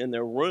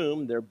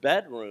room, their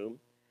bedroom,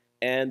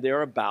 and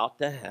they're about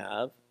to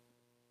have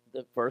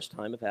the first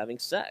time of having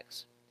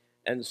sex.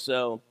 And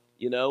so,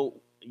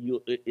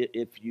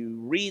 if you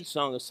read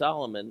Song of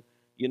Solomon,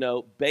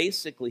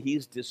 basically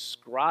he's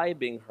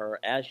describing her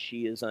as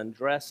she is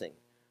undressing,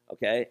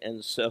 okay?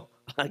 And so,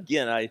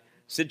 again, I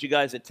sent you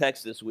guys a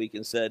text this week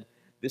and said,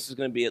 this is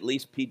going to be at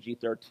least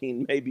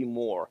PG-13, maybe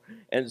more.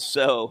 And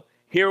so,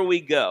 here we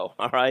go,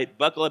 all right?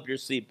 Buckle up your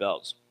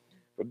seatbelts.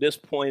 From this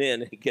point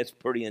in, it gets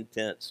pretty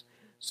intense.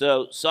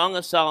 So, Song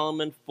of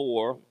Solomon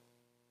 4,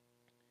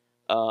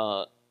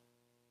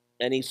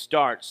 and he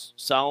starts,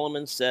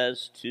 Solomon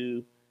says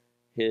to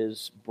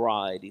his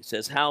bride, he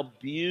says, "How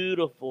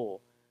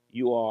beautiful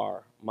you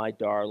are, my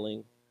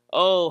darling.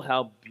 Oh,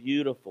 how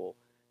beautiful."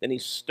 Then he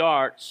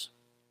starts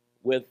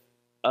with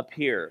up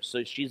here.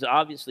 So she's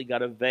obviously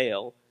got a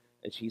veil,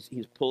 and he's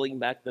pulling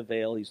back the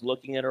veil. He's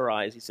looking at her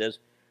eyes. He says,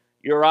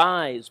 Your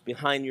eyes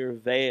behind your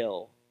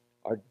veil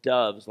are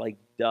doves, like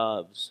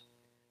doves.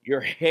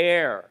 Your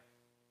hair,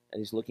 and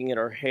he's looking at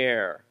her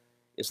hair,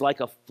 is like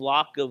a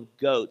flock of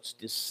goats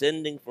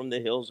descending from the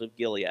hills of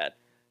Gilead.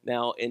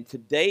 Now, in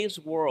today's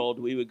world,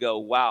 we would go,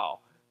 wow,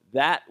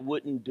 that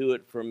wouldn't do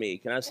it for me.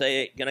 Can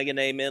I get an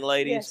amen,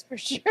 ladies? Yes, for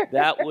sure.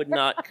 That would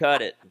not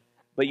cut it.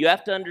 But you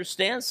have to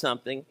understand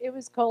something. It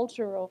was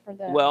cultural for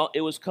them. Well,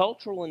 it was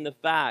cultural in the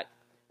fact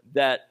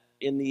that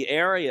in the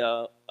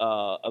area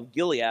of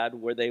Gilead,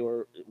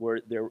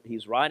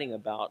 he's writing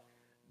about,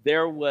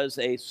 there was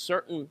a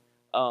certain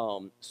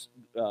kind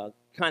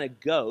of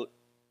goat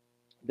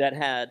that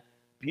had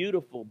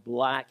beautiful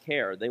black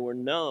hair. They were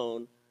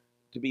known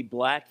to be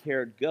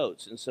black-haired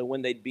goats, and so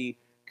when they'd be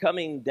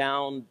coming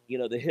down,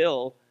 the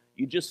hill,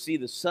 you just see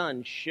the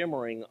sun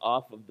shimmering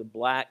off of the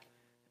black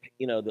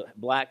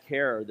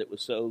hair that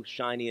was so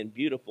shiny and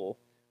beautiful,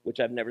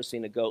 which I've never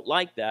seen a goat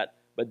like that,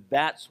 but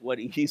that's what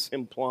he's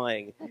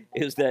implying,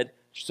 is that,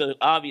 so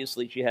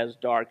obviously she has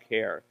dark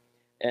hair.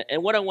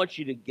 And what I want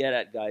you to get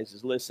at, guys,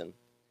 is listen,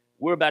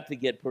 we're about to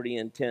get pretty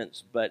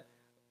intense, but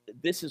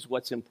this is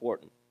what's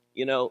important.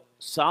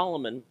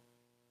 Solomon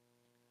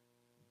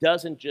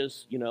doesn't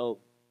just,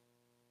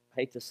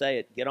 hate to say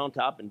it, get on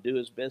top and do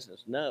his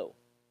business. No.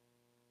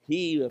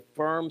 He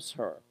affirms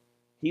her.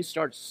 He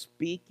starts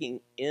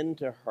speaking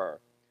into her,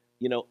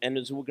 and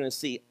as we're going to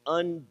see,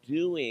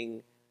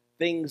 undoing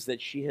things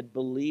that she had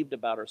believed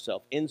about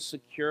herself,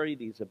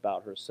 insecurities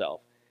about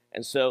herself.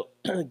 And so,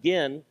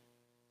 again,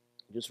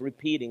 just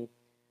repeating,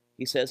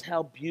 he says,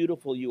 how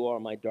beautiful you are,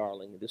 my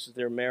darling. This is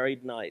their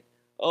married night.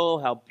 Oh,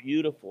 how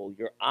beautiful.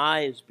 Your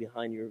eyes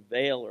behind your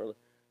veil are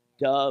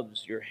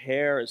doves. Your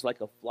hair is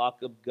like a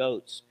flock of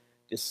goats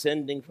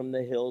descending from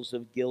the hills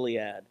of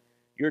Gilead.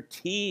 Your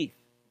teeth,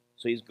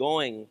 so he's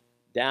going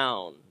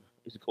down,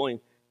 he's going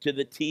to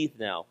the teeth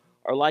now,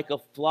 are like a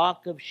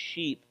flock of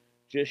sheep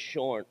just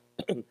shorn.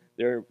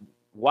 They're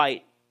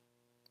white,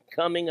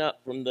 coming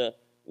up from the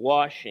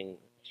washing.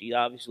 She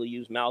obviously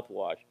used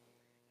mouthwash.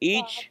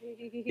 Each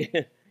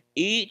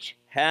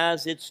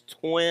has its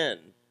twin.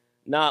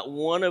 Not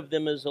one of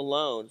them is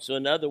alone. So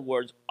in other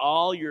words,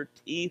 all your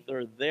teeth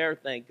are there,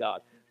 thank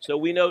God. So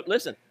we know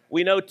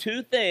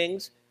two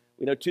things.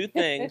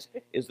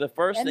 Is the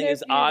first thing is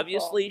beautiful.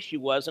 Obviously she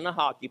wasn't a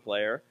hockey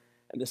player.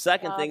 And the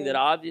second thing, that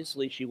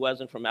obviously she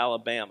wasn't from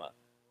Alabama.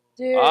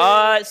 Dude.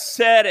 I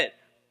said it.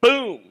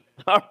 Boom.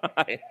 All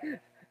right.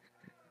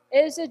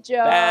 It's a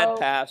joke. Bad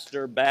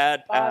pastor.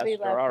 Bobby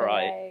left All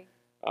right. away.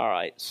 All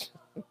right.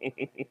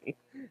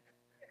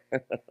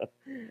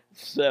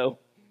 So,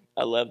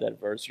 I love that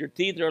verse. Your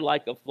teeth are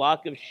like a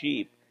flock of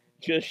sheep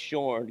just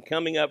shorn,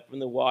 coming up from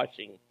the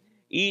washing.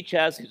 Each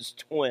has his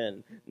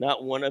twin.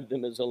 Not one of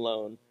them is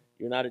alone.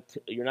 You're not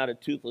a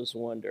toothless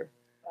wonder.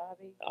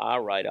 Bobby. All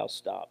right, I'll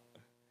stop.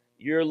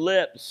 Your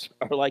lips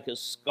are like a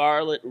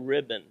scarlet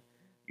ribbon.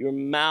 Your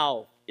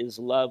mouth is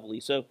lovely.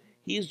 So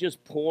he's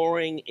just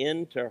pouring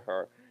into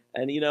her.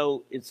 And,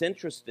 it's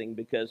interesting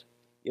because,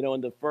 in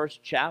the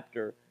first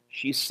chapter,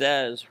 she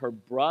says her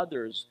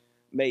brothers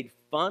made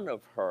fun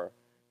of her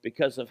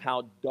because of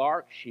how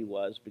dark she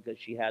was, because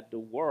she had to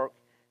work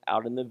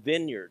out in the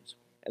vineyards.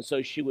 And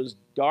so she was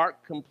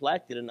dark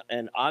complected.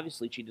 And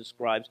obviously she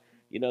describes,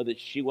 that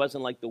she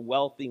wasn't like the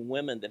wealthy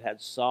women that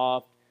had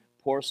soft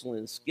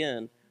porcelain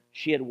skin.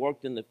 She had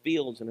worked in the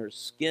fields and her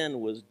skin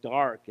was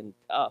dark and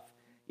tough,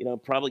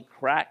 probably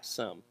cracked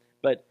some.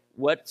 But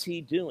what's he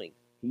doing?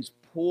 He's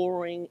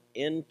pouring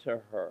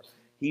into her.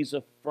 He's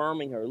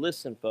affirming her.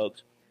 Listen,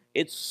 folks,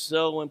 it's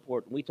so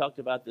important. We talked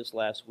about this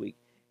last week.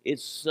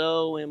 It's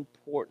so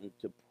important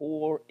to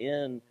pour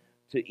in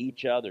to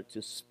each other,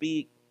 to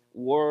speak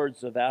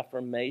words of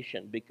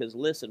affirmation. Because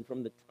listen,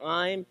 from the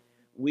time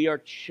we are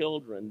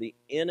children, the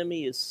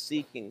enemy is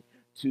seeking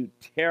to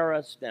tear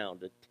us down,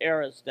 to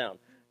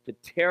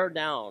tear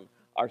down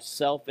our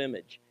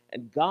self-image.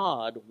 And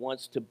God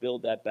wants to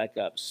build that back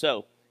up.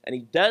 So, and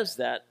he does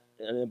that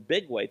in a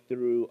big way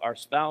through our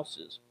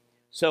spouses.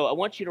 So I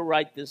want you to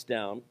write this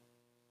down,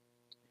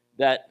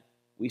 that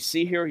we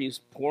see here he's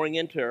pouring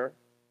into her.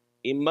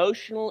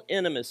 Emotional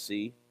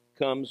intimacy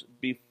comes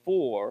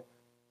before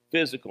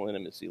physical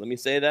intimacy. Let me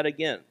say that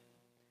again.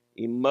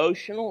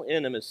 Emotional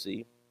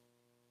intimacy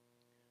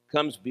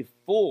comes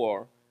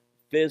before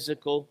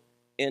physical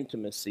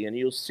intimacy. And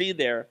you'll see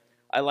there,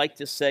 I like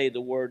to say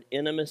the word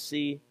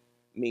intimacy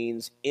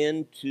means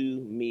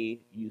into me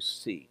you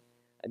see.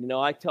 And,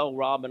 I tell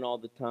Robin all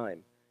the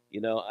time,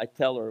 I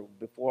tell her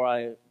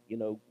before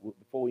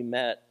we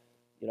met,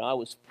 I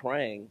was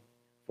praying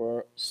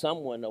for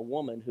someone, a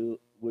woman who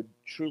would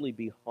truly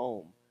be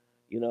home,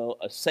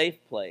 a safe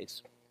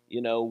place,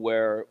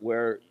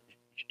 where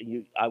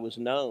I was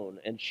known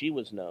and she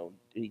was known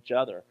to each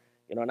other.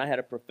 And I had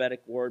a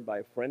prophetic word by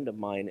a friend of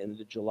mine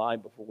in July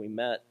before we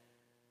met.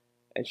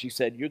 And she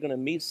said, you're going to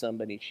meet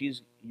somebody.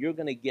 You're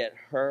going to get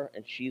her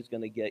and she's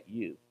going to get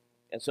you.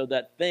 And so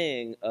that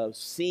thing of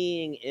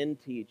seeing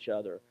into each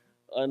other,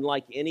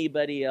 unlike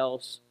anybody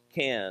else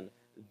can,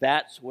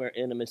 that's where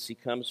intimacy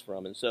comes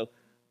from. And so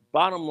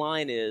bottom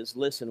line is,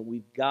 listen,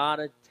 we've got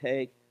to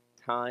take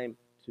time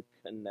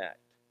connect.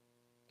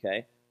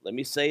 Okay? Let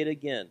me say it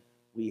again.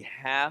 We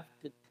have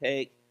to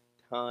take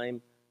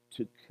time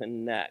to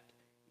connect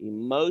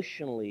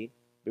emotionally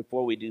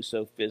before we do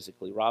so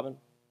physically. Robin?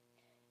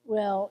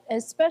 Well,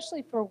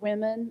 especially for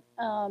women,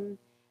 uh,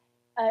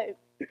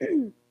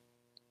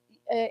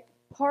 uh,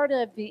 part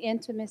of the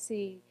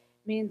intimacy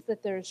means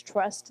that there's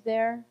trust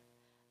there,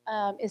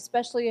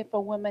 especially if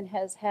a woman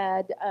has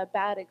had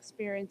bad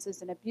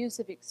experiences and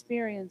abusive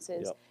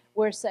experiences Yep.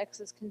 where sex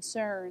is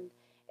concerned.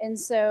 And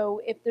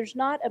so, if there's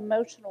not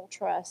emotional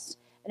trust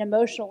and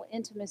emotional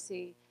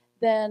intimacy,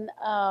 then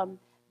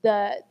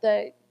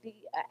the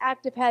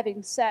act of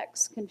having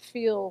sex can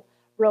feel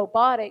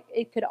robotic.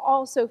 It could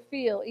also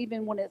feel,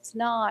 even when it's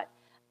not,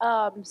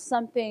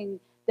 something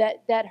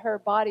that her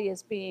body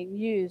is being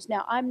used.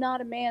 Now, I'm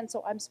not a man,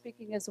 so I'm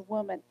speaking as a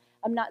woman.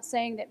 I'm not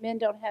saying that men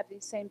don't have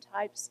these same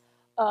types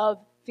of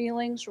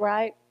feelings,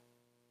 right,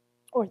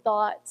 or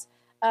thoughts.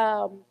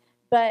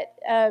 But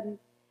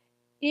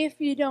if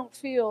you don't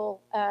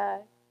feel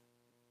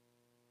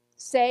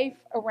safe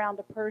around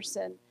a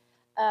person,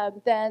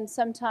 then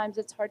sometimes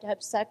it's hard to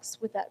have sex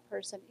with that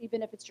person,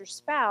 even if it's your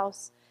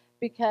spouse,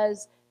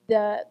 because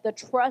the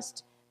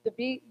trust,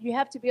 you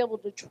have to be able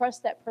to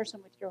trust that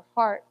person with your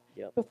heart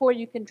Yep. before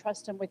you can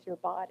trust them with your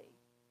body.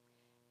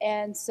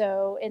 And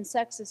so, and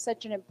sex is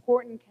such an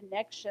important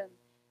connection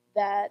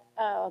that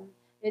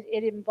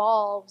it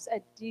involves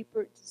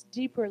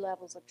deeper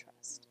levels of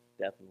trust.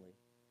 Definitely.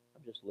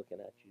 I'm just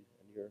looking at you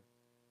and your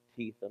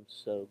teeth. I'm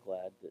so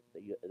glad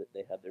that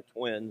they have their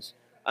twins.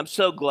 I'm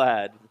so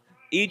glad.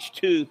 Each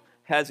tooth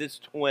has its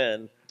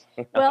twin.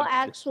 Well,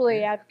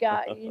 actually, I've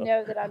got, you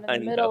know, that I'm in I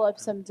the know. middle of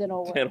some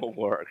dental work. Dental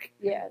work.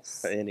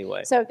 Yes.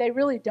 Anyway. So they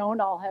really don't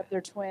all have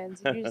their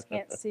twins. You just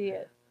can't see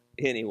it.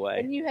 Anyway.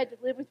 And you had to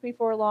live with me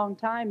for a long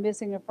time,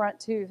 missing a front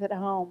tooth at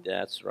home.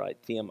 That's right.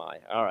 TMI.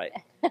 All right.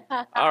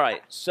 All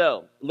right.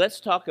 So let's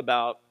talk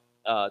about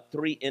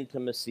 3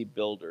 intimacy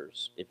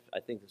builders. If I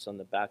think it's on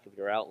the back of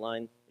your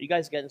outline. Are you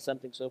guys getting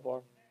something so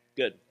far?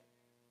 Good.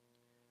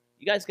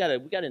 You guys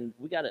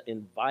we gotta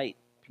invite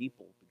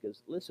people,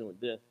 because listen,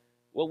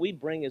 what we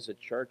bring as a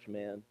church,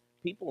 man,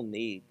 people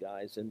need,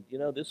 guys, and you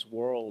know this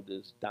world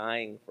is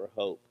dying for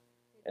hope,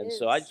 and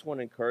so I just want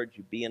to encourage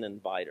you, be an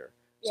inviter.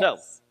 So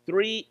Yes.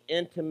 3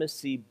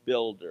 intimacy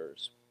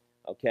builders,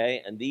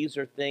 okay, and these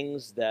are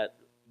things that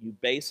you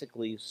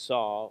basically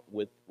saw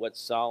with what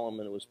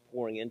Solomon was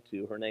pouring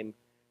into. Her name,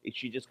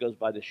 she just goes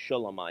by the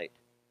Shulamite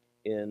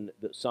in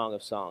the Song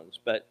of Songs,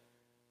 but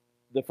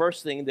the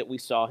first thing that we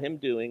saw him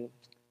doing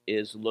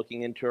is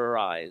looking into her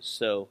eyes.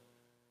 So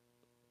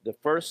the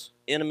first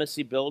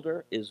intimacy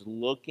builder is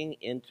looking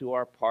into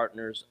our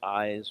partner's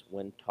eyes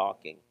when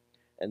talking.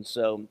 And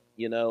so,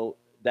 you know,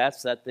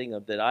 that's that thing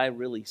of that I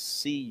really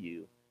see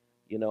you.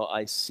 You know,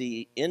 I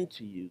see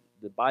into you.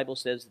 The Bible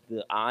says that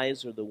the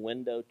eyes are the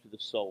window to the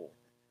soul.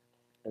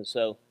 And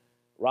so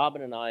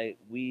Robin and I,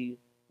 we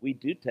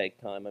do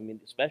take time. I mean,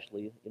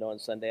 especially, you know, on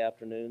Sunday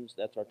afternoons,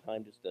 that's our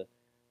time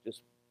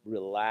just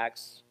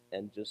relax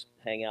and just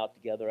hang out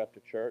together after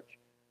church.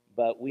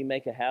 But we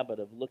make a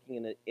habit of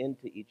looking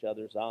into each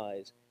other's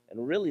eyes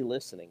and really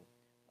listening.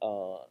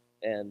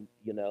 And,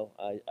 you know,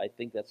 I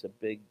think that's a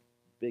big,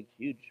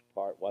 huge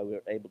part why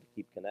we're able to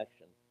keep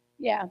connection.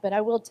 Yeah, but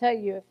I will tell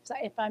you,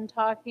 if I'm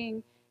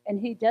talking and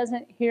he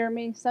doesn't hear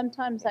me,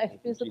 sometimes I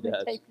physically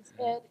take his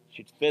head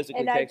She physically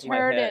and I takes my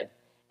turn head it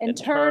and and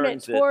turn it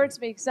turns it. towards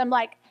me because I'm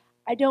like,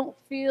 I don't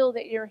feel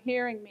that you're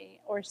hearing me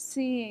or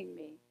seeing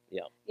me.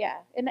 Yeah. Yeah,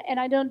 and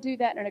I don't do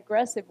that in an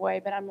aggressive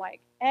way, but I'm like,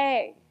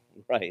 hey,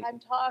 Right. I'm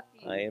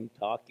talking. I am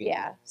talking.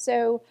 Yeah.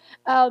 So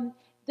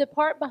the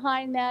part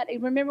behind that,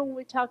 remember when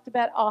we talked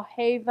about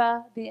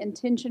aheva, the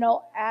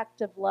intentional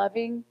act of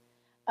loving?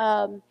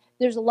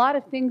 There's a lot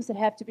of things that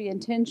have to be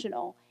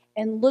intentional,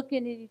 and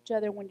looking at each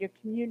other when you're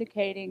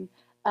communicating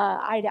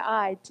eye to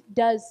eye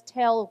does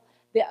tell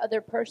the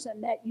other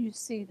person that you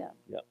see them.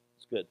 Yep,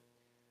 it's good.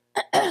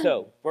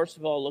 So, first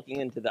of all, looking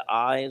into the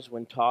eyes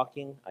when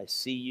talking, I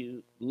see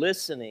you.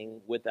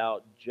 Listening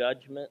without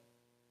judgment,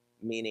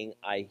 meaning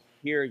I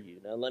hear you.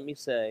 Now, let me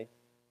say,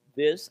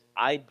 this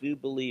I do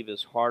believe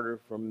is harder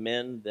for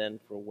men than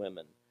for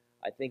women.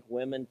 I think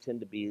women tend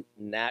to be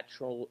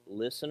natural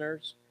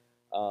listeners.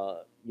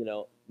 You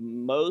know,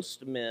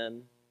 most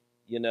men,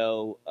 you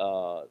know,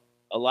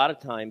 a lot of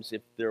times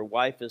if their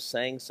wife is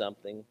saying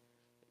something,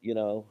 you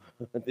know,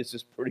 this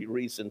is pretty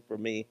recent for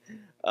me,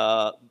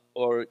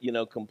 or, you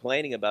know,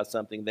 complaining about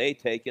something, they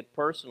take it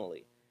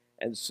personally.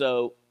 And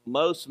so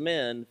most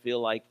men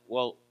feel like,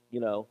 well, you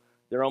know,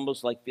 they're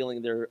almost like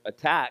feeling they're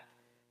attacked.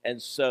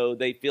 And so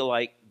they feel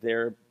like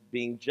they're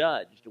being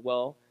judged.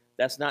 Well,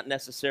 that's not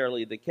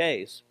necessarily the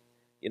case.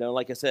 You know,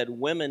 like I said,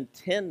 women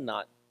tend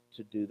not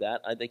to do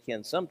that. They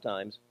can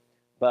sometimes.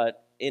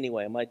 But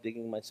anyway, am I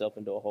digging myself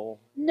into a hole?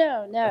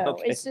 No,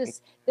 Okay. it's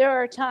just there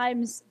are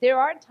times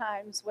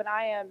when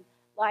I am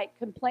like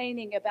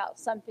complaining about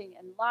something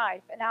in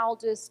life, and I'll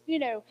just, you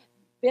know,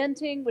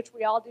 venting, which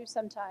we all do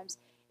sometimes,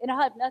 and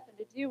I'll have nothing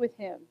to do with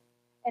him,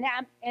 and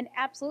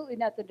absolutely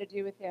nothing to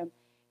do with him,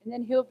 and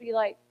then he'll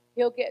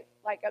get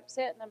like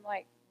upset, and I'm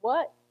like,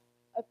 what?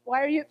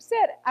 Why are you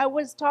upset? I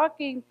was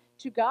talking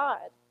to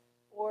God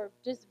or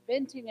just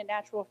venting a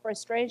natural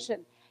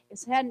frustration.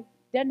 Doesn't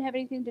have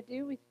anything to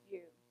do with you.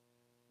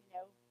 You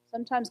know,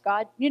 sometimes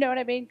God, you know what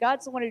I mean?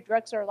 God's the one who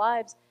directs our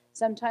lives.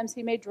 Sometimes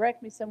he may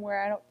direct me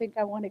somewhere I don't think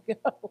I want to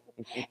go.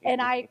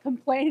 And I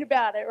complain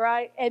about it,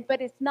 right?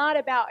 But it's not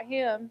about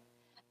him.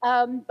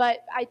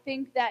 But I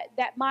think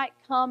that might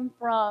come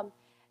from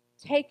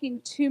taking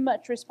too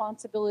much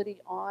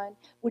responsibility on,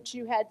 which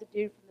you had to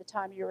do from the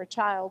time you were a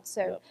child.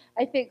 So Yep.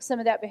 I think some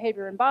of that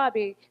behavior in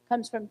Bobby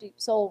comes from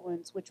deep soul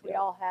wounds, which we Yep.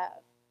 all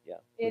have. Yeah.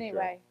 For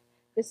Anyway,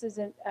 this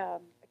isn't a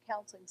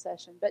counseling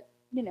session, but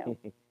you know,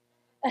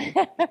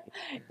 sure.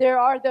 there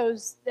are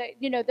those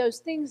those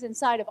things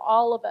inside of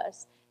all of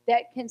us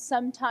that can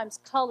sometimes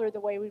color the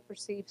way we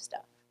perceive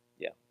stuff.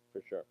 Yeah,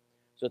 for sure.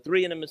 So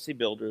 3 intimacy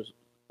builders.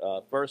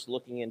 First,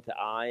 looking into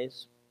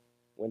eyes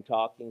when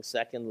talking.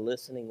 Second,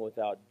 listening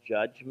without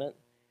judgment.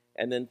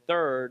 And then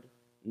third,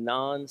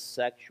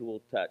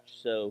 non-sexual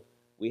touch. So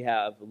we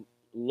have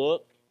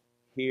look,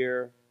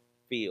 hear,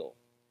 feel.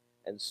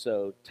 And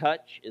so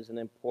touch is an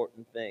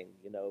important thing.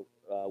 You know,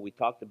 we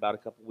talked about a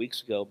couple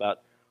weeks ago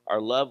about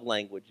our love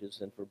languages,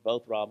 and for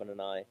both Robin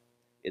and I,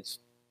 it's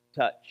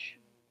touch,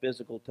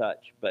 physical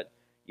touch. But,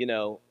 you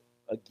know,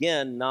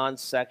 again,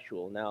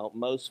 non-sexual. Now,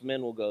 most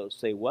men will go,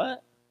 say,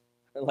 what?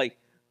 Like,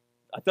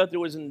 I thought there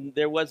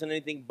wasn't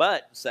anything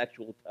but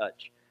sexual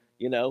touch,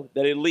 you know,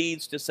 that it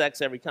leads to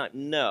sex every time.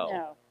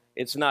 No.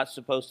 It's not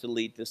supposed to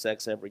lead to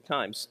sex every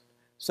time.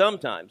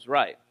 Sometimes,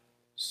 right.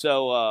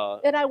 So,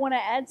 and I want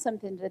to add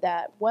something to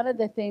that. One of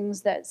the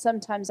things that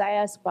sometimes I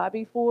ask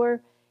Bobby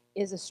for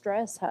is a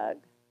stress hug.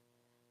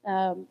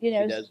 You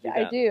know, she does do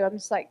I that. do. I'm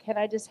just like, can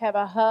I just have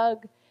a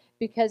hug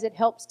because it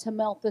helps to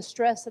melt the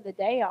stress of the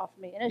day off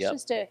me? And Yep.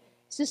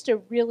 it's just a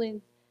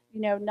really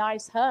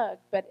nice hug,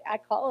 but I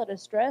call it a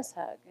stress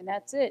hug, and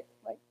that's it.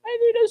 Like, I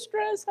need a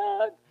stress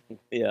hug.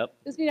 Yep.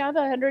 Because, I have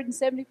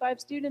 175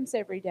 students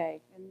every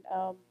day.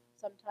 And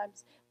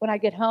sometimes when I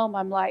get home,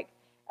 I'm like,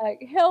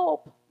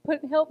 help me,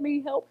 give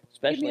me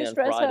Especially a on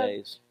stress hug.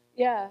 Fridays.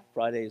 Yeah.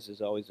 Fridays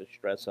is always a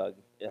stress hug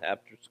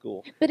after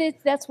school. But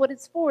that's what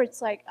it's for.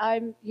 It's like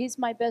he's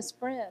my best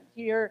friend.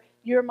 You're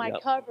my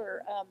Yep.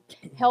 cover.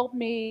 Help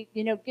me,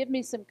 give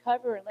me some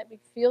cover and let me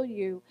feel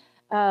you.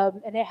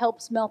 And it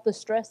helps melt the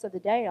stress of the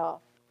day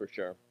off. For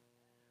sure.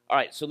 All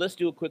right, so let's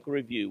do a quick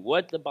review.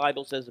 What the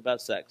Bible says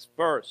about sex.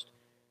 First,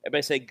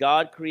 everybody say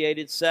God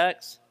created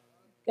sex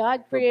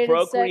God for created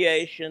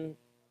procreation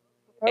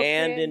sex,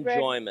 and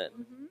enjoyment.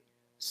 Mm-hmm.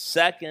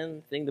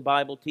 Second thing the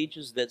Bible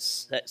teaches, that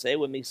say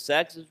with me,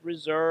 sex is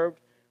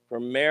reserved for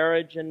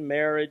marriage and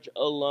marriage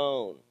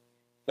alone.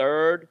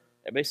 Third,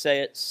 everybody say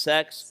it,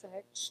 sex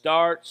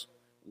starts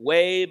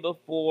way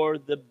before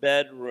the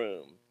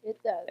bedroom. It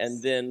does.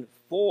 And then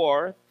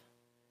fourth,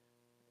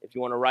 if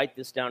you want to write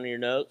this down in your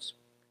notes,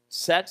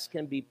 sex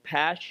can be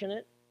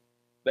passionate,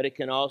 but it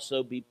can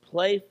also be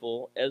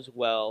playful as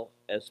well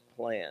as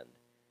planned.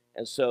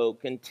 And so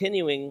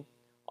continuing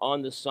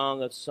on the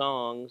Song of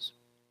Songs,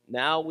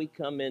 now we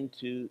come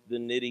into the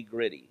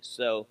nitty-gritty.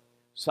 So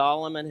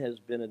Solomon has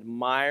been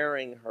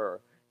admiring her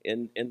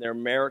in their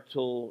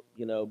marital,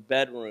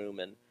 bedroom,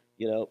 and,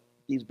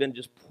 he's been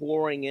just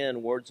pouring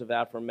in words of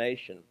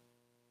affirmation.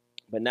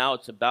 But now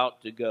it's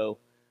about to go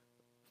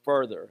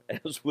further,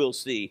 as we'll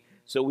see.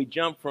 So we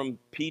jump from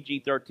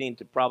PG-13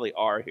 to probably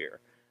R here.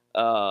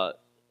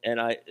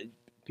 And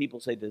people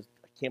say this,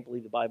 I can't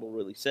believe the Bible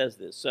really says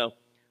this. So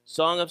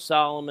Song of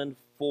Solomon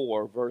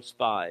 4, verse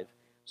 5.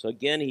 So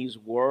again, he's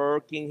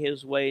working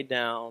his way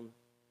down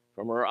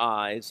from her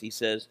eyes. He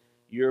says,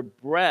 your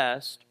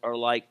breasts are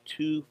like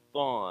 2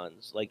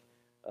 fawns, like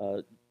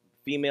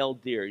female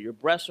deer. Your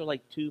breasts are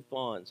like 2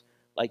 fawns,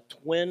 like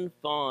twin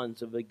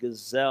fawns of a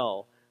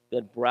gazelle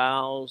that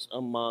browse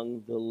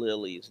among the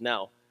lilies.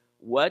 Now,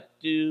 what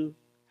do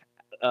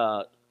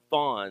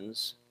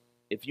fawns,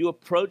 if you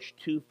approach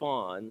 2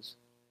 fawns,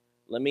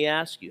 let me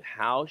ask you,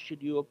 how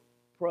should you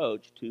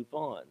approach 2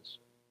 fawns?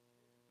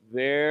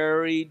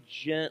 Very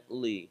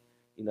gently,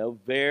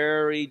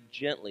 very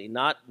gently,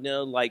 not,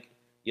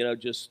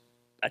 just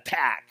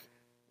attack,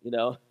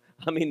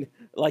 I mean,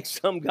 like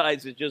some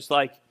guys, it's just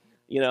like,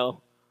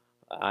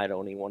 I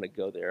don't even want to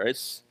go there.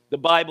 The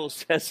Bible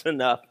says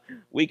enough.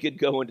 We could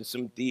go into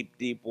some deep,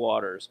 deep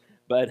waters.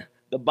 But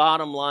the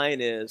bottom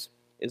line is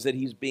that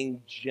he's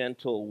being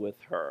gentle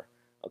with her,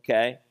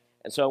 okay?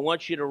 And so I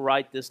want you to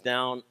write this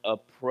down.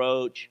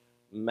 Approach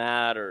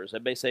matters.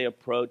 Everybody say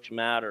approach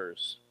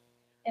matters.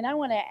 And I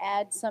want to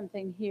add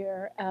something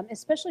here,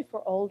 especially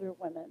for older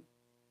women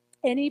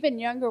and even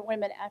younger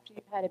women after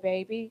you've had a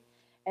baby.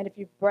 And if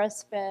you've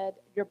breastfed,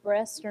 your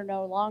breasts are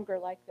no longer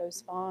like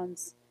those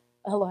fawns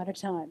a lot of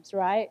times,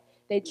 right?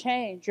 They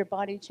change. Your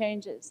body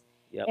changes.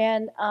 Yep.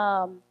 And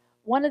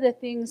one of the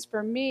things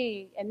for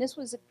me, and this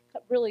was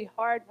really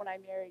hard when I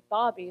married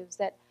Bobby, is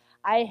that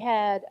I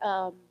had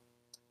a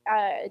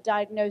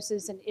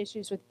diagnosis and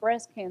issues with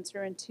breast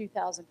cancer in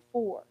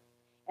 2004.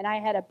 And I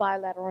had a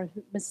bilateral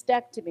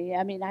mastectomy.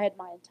 I mean, I had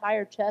my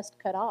entire chest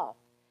cut off.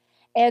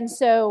 And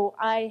so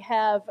I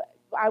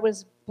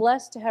was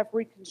blessed to have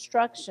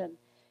reconstruction,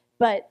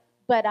 but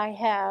I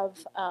have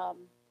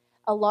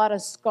a lot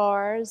of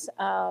scars,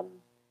 and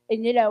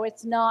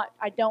it's not.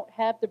 I don't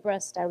have the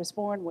breast I was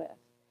born with,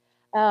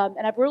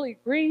 and I've really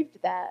grieved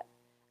that.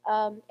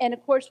 And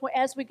of course,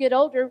 as we get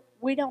older,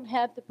 we don't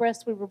have the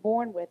breast we were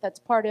born with. That's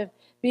part of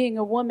being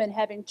a woman,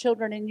 having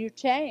children, and you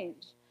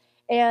change.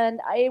 And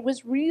it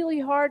was really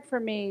hard for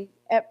me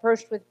at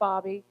first with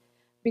Bobby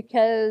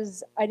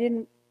because I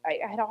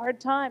had a hard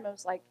time. I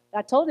was like,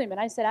 I told him, and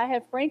I said, I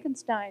have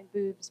Frankenstein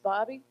boobs,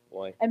 Bobby.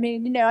 Boy. I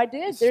mean, I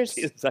did. There's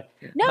like,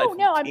 no,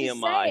 I'm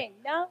just saying.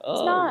 No, it's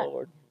oh, not.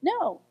 Lord.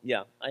 No.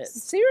 Yeah.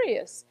 It's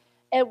serious.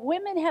 And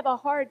women have a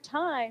hard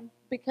time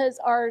because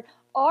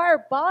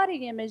our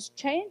body image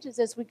changes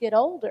as we get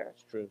older.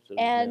 It's true.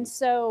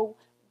 So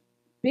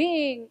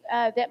being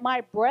that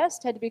my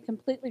breasts had to be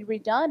completely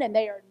redone, and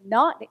they are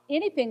not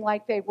anything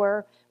like they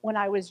were when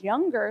I was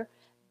younger,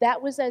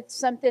 that was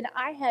something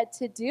I had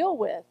to deal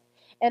with.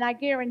 And I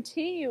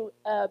guarantee you,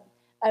 a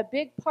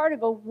big part of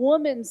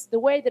the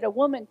way that a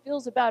woman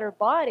feels about her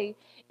body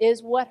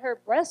is what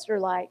her breasts are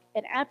like.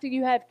 And after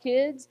you have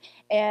kids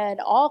and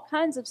all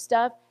kinds of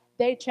stuff,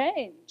 they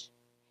change.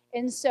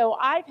 And so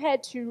I've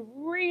had to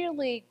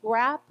really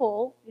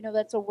grapple,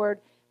 that's a word,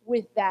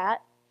 with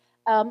that.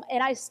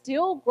 And I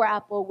still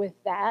grapple with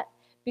that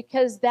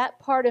because that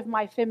part of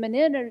my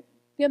femininity,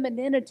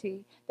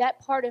 that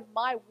part of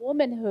my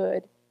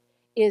womanhood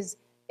is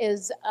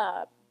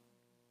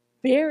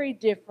very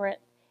different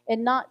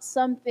and not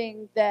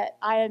something that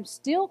I am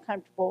still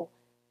comfortable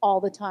all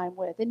the time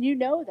with. And you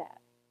know that.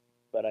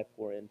 But I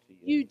pour into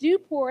you. You do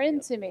pour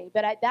into me,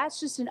 but that's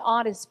just an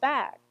honest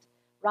fact,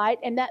 right?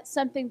 And that's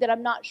something that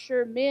I'm not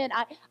sure men,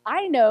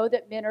 I know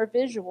that men are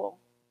visual.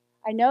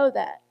 I know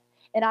that.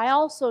 And I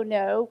also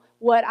know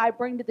what I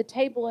bring to the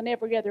table in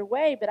every other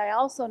way, but I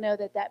also know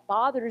that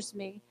bothers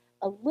me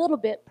a little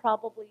bit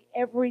probably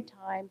every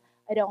time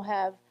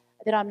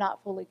I'm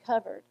not fully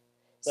covered.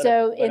 But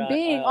in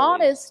being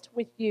honest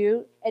with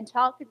you and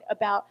talking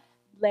about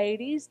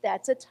ladies,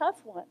 that's a tough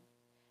one.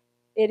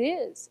 It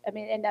is. I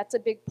mean, and that's a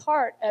big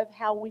part of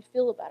how we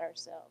feel about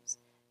ourselves,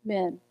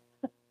 men.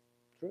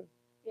 True.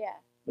 Yeah.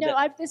 No,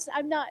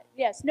 I'm not.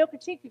 Yes, no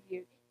critique of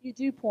you. You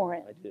do pour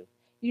in. I do.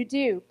 You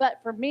do. But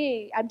for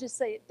me, I'm just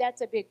saying that's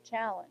a big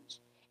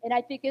challenge. And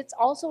I think it's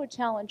also a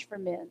challenge for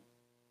men.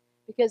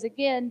 Because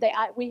again,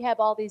 we have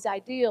all these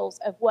ideals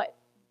of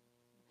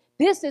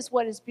this is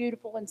what is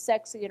beautiful and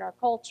sexy in our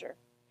culture.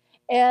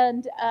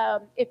 And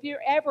if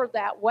you're ever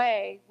that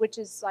way, which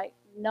is like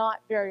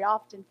not very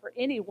often for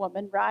any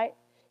woman, right?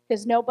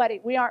 Because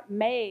we aren't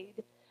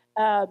made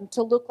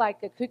to look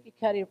like a cookie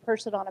cutter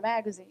person on a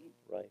magazine.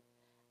 Right.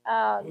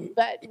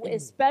 But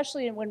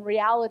especially when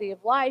reality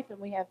of life and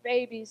we have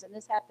babies and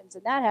this happens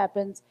and that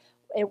happens,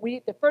 and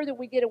the further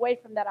we get away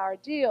from that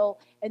ideal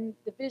and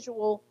the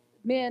visual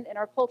men in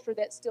our culture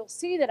that still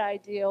see that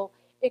ideal,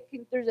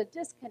 there's a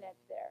disconnect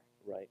there.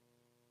 Right.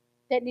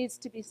 That needs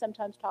to be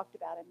sometimes talked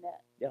about and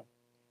met. Yeah.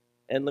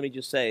 And let me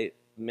just say,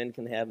 men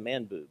can have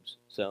man boobs.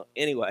 So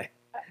anyway,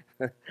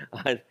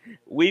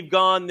 we've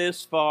gone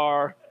this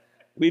far.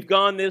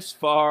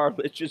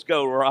 Let's just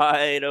go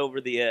right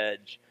over the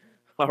edge.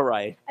 All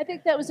right. I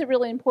think that was a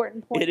really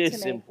important point. It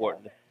is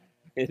important.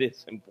 It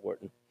is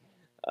important.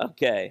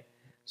 Okay.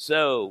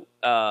 So,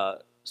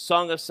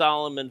 Song of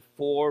Solomon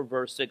 4,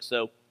 verse 6.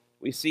 So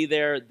we see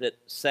there that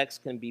sex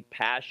can be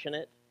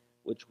passionate,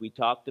 which we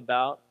talked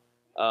about.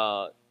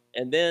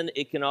 And then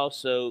it can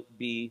also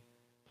be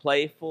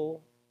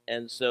playful.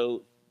 And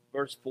so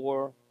verse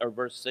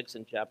 6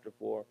 in chapter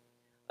 4,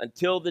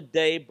 until the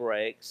day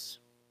breaks.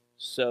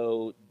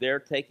 So they're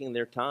taking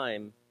their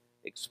time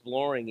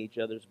exploring each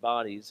other's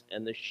bodies,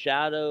 and the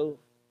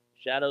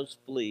shadows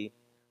flee.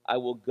 I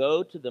will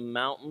go to the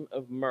mountain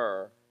of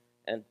myrrh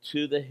and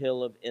to the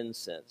hill of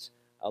incense.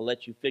 I'll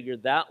let you figure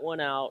that one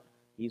out.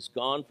 He's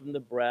gone from the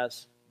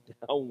breast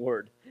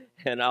downward.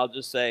 And I'll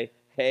just say,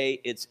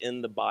 hey, it's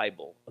in the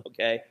Bible,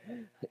 okay?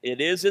 It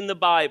is in the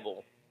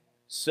Bible.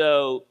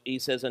 So he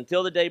says,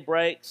 until the day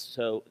breaks.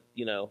 So,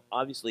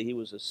 obviously he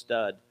was a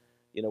stud.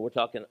 We're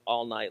talking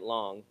all night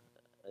long.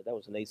 That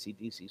was an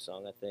AC/DC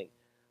song, I think.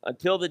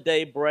 Until the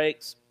day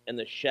breaks and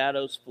the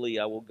shadows flee,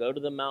 I will go to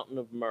the mountain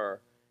of myrrh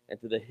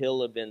and to the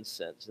hill of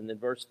incense. And then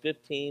verse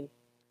 15,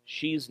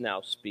 she's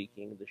now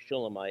speaking, the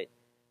Shulamite,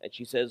 and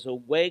she says,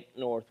 awake,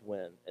 north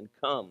wind, and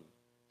come,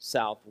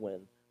 south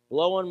wind.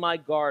 Blow on my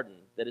garden,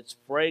 that its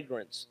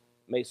fragrance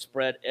may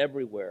spread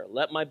everywhere.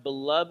 Let my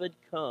beloved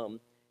come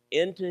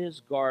into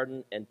his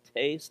garden and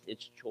taste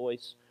its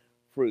choice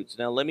fruits.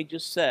 Now, let me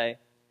just say,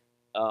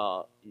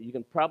 you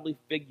can probably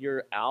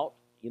figure out,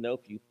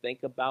 if you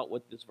think about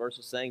what this verse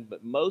is saying,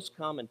 but most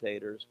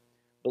commentators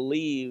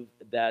believe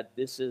that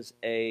this is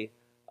a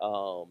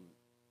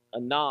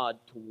nod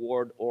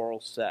toward oral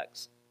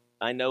sex.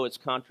 I know it's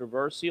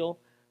controversial,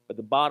 but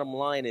the bottom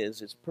line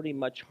is it's pretty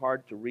much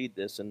hard to read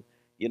this. And,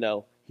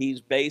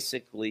 he's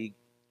basically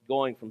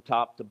going from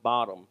top to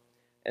bottom.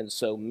 And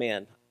so,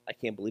 man, I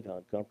can't believe how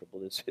uncomfortable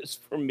this is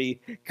for me.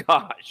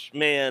 Gosh,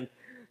 man.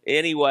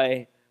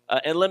 Anyway,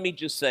 And let me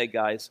just say,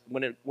 guys,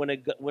 when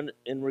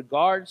in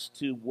regards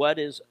to what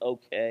is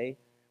okay,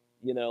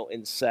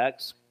 in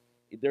sex,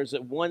 there's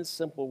one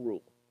simple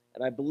rule,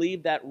 and I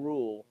believe that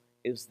rule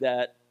is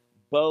that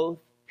both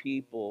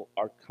people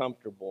are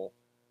comfortable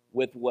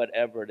with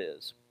whatever it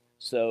is.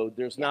 So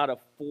there's not a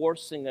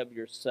forcing of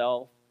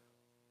yourself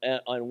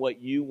on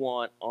what you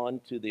want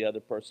onto the other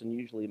person,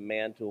 usually a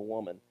man to a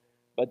woman,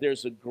 but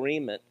there's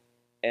agreement,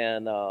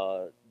 and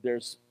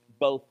there's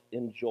both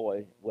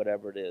enjoy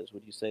whatever it is.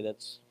 Would you say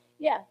that's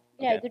Yeah,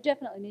 okay? there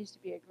definitely needs to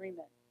be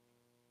agreement.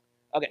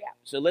 Okay, Yeah.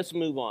 so let's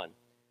move on.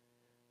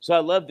 So I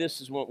love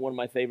this. Is one of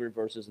my favorite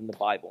verses in the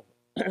Bible.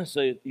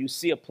 So you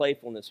see a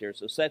playfulness here.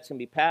 So sex can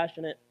be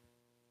passionate.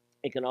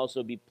 It can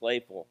also be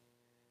playful.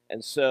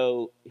 And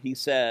so he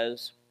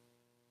says,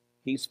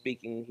 he's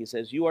speaking, he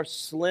says, you are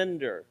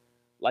slender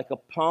like a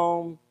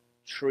palm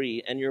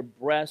tree, and your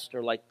breasts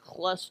are like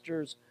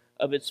clusters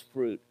of its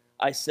fruit.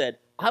 I said,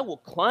 I will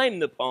climb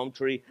the palm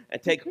tree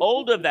and take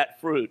hold of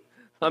that fruit.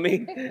 I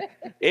mean,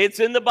 it's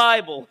in the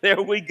Bible.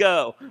 There we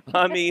go.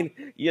 I mean,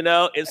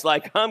 it's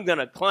like I'm going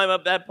to climb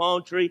up that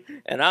palm tree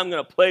and I'm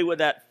going to play with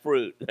that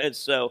fruit. And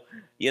so,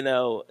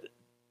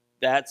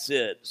 that's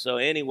it. So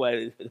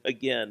anyway,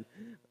 again,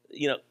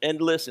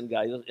 and listen,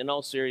 guys, in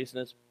all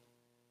seriousness,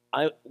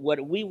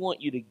 what we want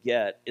you to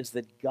get is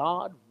that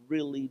God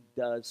really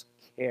does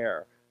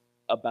care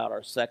about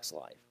our sex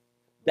life.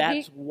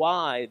 That's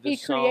why the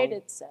song,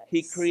 created sex.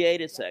 He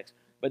created sex.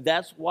 But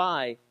that's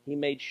why he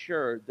made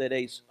sure that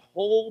a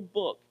whole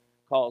book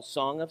called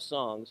Song of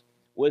Songs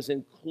was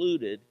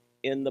included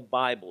in the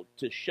Bible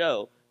to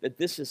show that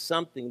this is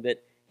something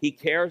that he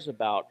cares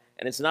about,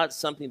 and it's not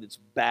something that's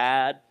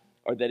bad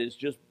or that is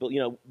just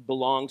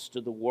belongs to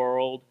the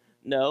world.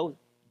 No,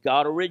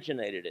 God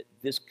originated it.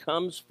 This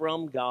comes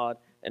from God,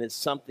 and it's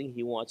something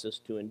he wants us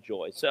to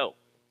enjoy. So,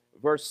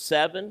 verse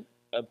 7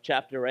 of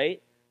chapter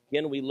 8,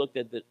 again, we looked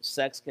at that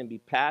sex can be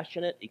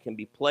passionate, it can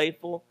be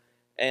playful,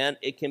 and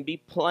it can be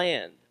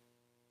planned.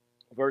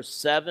 Verse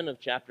 7 of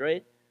chapter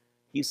 8,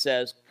 he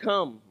says,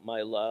 come,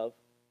 my love,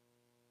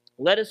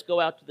 let us go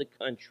out to the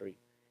country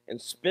and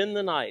spend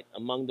the night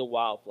among the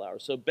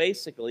wildflowers. So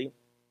basically,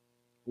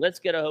 let's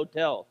get a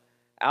hotel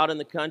out in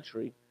the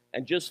country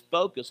and just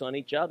focus on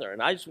each other.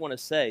 And I just want to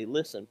say,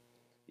 listen,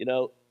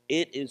 it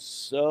is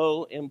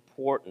so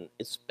important,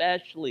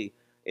 especially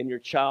in your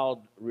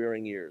child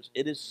rearing years.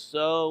 It is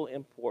so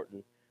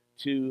important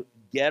to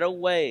get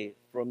away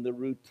from the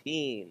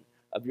routine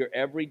of your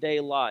everyday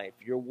life,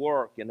 your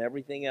work and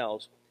everything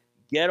else.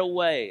 Get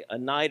away a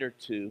night or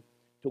two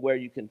to where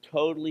you can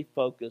totally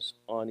focus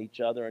on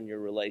each other and your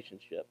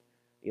relationship.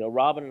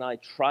 Robin and I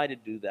try to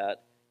do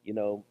that,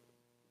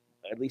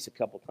 at least a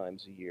couple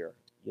times a year,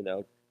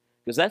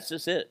 because that's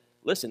just it.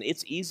 Listen,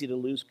 it's easy to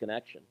lose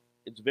connection.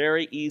 It's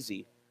very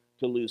easy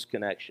to lose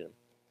connection.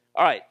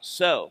 All right,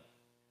 so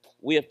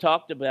we have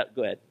talked about,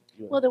 go ahead.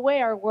 Well, the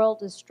way our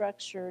world is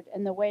structured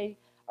and the way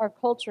our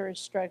culture is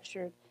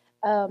structured,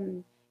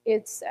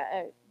 it's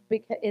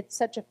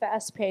such a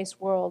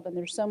fast-paced world, and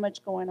there's so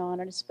much going on,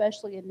 and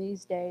especially in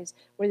these days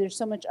where there's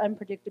so much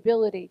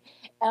unpredictability.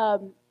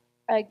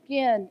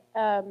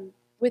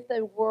 With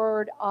the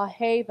word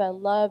aheva,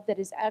 love that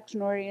is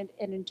action-oriented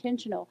and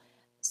intentional,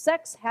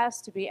 sex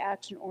has to be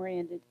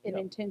action-oriented and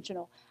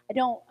intentional.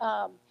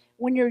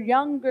 When you're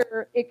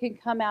younger, it can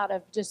come out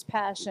of just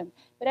passion.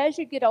 But as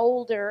you get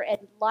older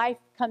and life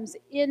comes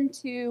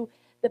into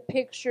the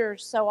picture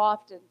so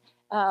often,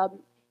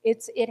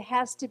 it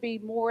has to be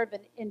more of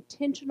an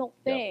intentional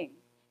thing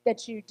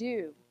that you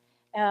do.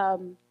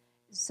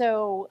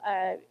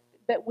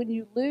 But when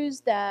you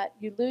lose that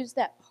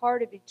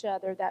part of each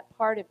other, that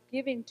part of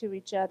giving to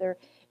each other,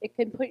 it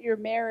can put your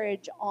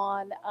marriage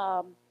on,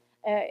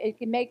 it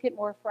can make it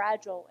more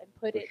fragile and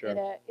put it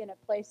in a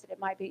place that it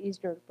might be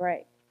easier to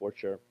break. For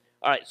sure.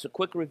 All right, so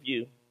quick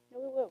review.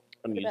 Whoa.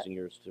 I'm using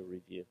yours to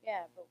review.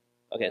 Yeah.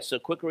 Okay, so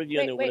quick review,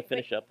 and then we're going to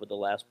finish up with the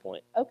last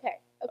point.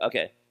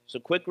 Okay. So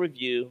quick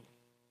review.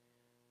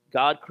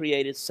 God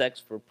created sex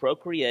for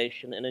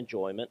procreation and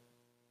enjoyment.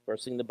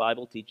 First thing the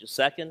Bible teaches.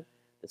 Second,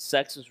 that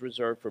sex is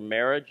reserved for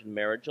marriage and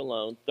marriage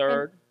alone.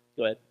 Third,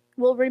 go ahead.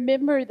 Well,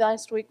 remember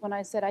last week when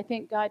I said I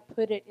think God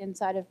put it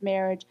inside of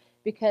marriage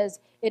because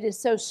it is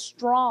so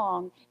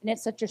strong and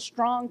it's such a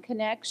strong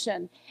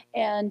connection.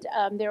 And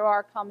there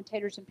are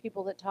commentators and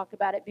people that talk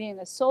about it being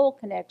a soul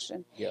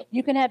connection. Yep.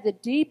 You can have the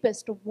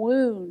deepest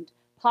wound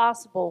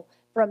possible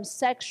from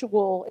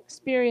sexual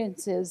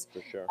experiences.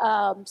 For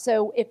sure.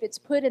 So if it's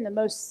put in the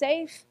most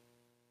safe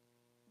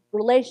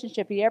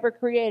relationship he ever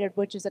created,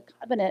 which is a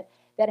covenant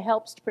that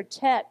helps to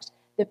protect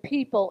the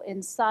people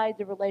inside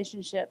the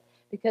relationship,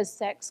 because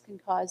sex can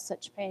cause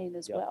such pain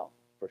as well.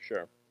 For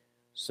sure.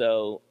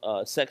 So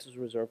sex is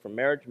reserved for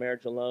marriage,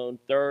 marriage alone.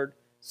 Third,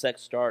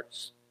 sex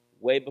starts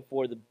way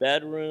before the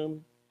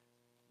bedroom.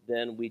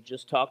 Then we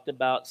just talked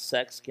about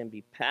sex can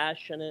be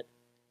passionate.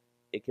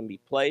 It can be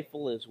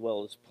playful as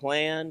well as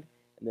planned.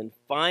 And then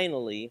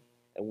finally,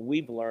 and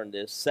we've learned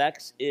this,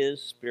 sex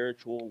is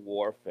spiritual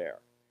warfare.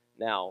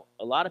 Now,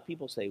 a lot of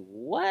people say,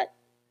 what?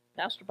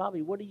 Pastor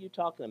Bobby, what are you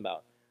talking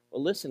about?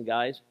 Well, listen,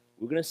 guys,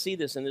 we're going to see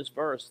this in this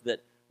verse,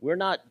 that we're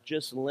not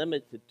just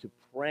limited to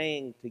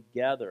praying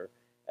together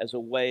as a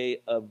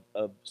way of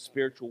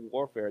spiritual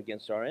warfare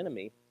against our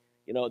enemy.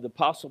 You know, the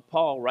Apostle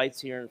Paul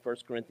writes here in 1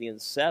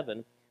 Corinthians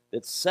 7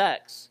 that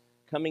sex,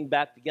 coming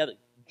back together,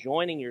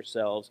 joining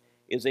yourselves,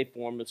 is a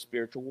form of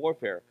spiritual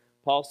warfare.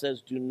 Paul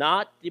says, do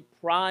not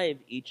deprive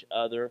each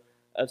other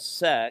of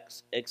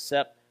sex,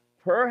 except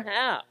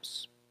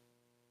perhaps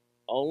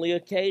only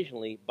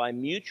occasionally by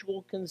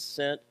mutual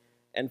consent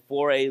and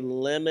for a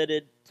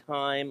limited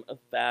time of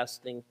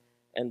fasting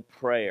and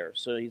prayer.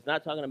 So he's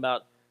not talking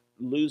about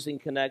losing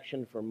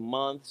connection for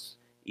months,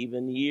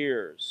 even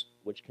years,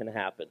 which can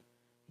happen.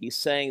 He's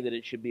saying that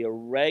it should be a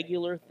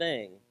regular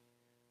thing,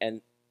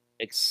 and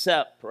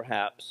except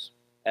perhaps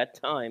at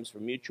times for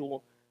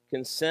mutual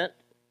consent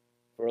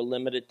for a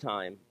limited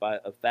time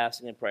of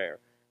fasting and prayer.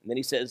 And then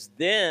he says,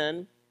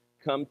 then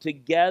come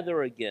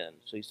together again.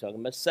 So he's talking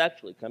about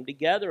sexually. Come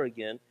together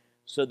again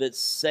so that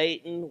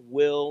Satan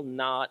will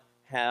not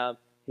have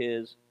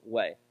his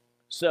way.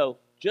 So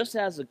just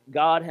as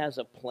God has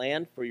a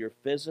plan for your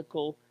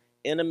physical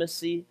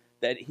intimacy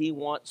that he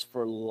wants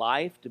for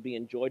life, to be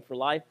enjoyed for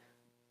life,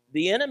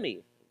 the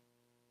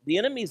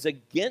enemy's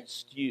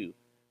against you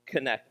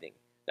connecting.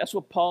 That's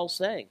what Paul's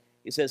saying.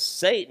 He says,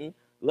 Satan,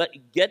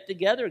 get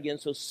together again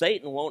so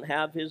Satan won't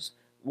have his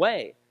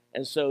way.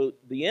 And so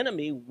the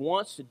enemy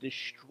wants to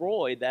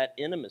destroy that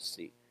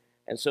intimacy.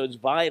 And so it's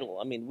vital.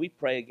 I mean, we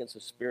pray against the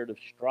spirit of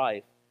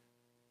strife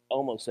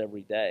almost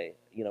every day,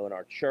 you know, in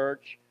our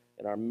church,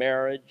 in our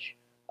marriage,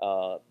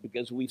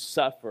 because we've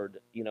suffered,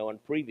 you know, in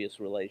previous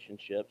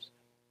relationships,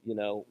 you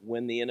know,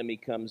 when the enemy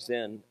comes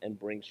in and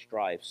brings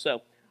strife.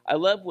 So I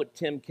love what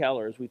Tim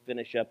Keller, as we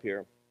finish up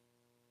here,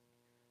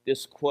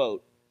 this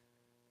quote.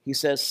 He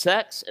says,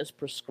 sex as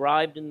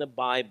prescribed in the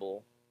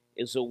Bible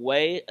is a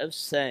way of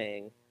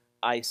saying,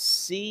 I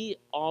see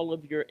all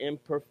of your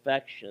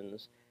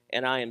imperfections,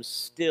 and I am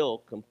still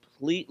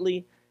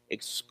completely,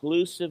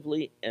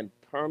 exclusively, and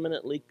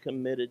permanently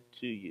committed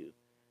to you.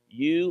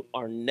 You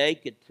are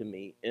naked to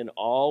me in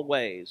all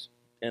ways,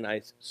 and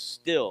I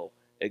still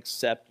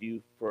accept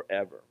you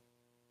forever.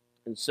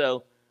 And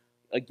so,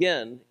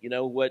 again, you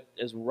know, what,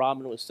 as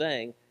Robin was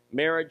saying,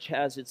 marriage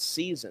has its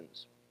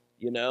seasons,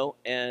 you know,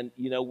 and,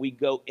 you know, we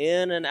go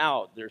in and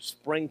out. There's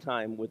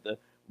springtime with the,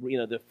 you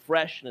know, the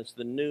freshness,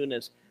 the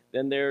newness.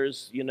 Then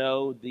there's, you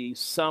know, the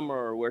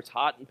summer where it's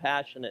hot and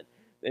passionate.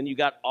 Then you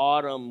got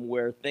autumn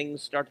where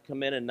things start to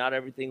come in and not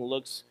everything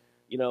looks,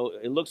 you know,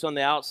 it looks on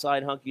the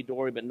outside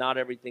hunky-dory, but not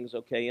everything's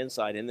okay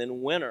inside. And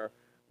then winter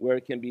where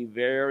it can be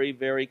very,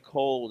 very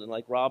cold. And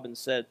like Robin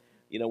said,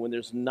 you know, when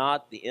there's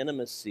not the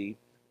intimacy,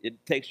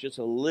 it takes just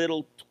the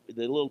little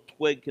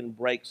twig can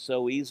break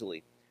so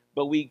easily.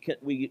 But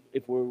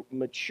if we're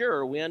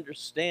mature, we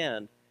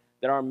understand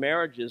that our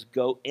marriages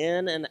go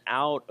in and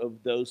out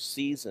of those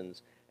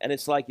seasons. And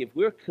it's like if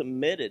we're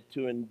committed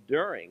to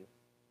enduring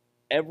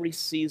every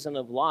season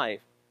of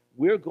life,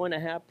 we're going to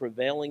have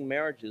prevailing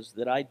marriages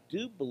that I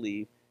do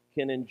believe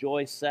can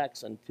enjoy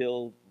sex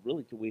until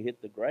we hit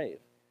the grave.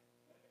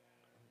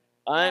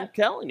 I'm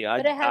telling you,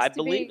 I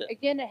believe it.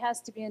 Again, it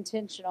has to be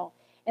intentional.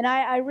 And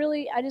I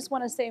just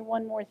want to say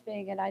one more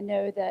thing, and I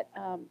know that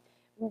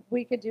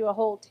we could do a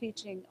whole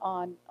teaching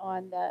on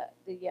the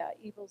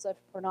evils of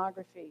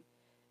pornography.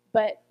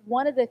 But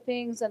one of the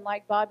things, and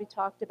like Bobby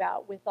talked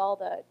about with all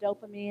the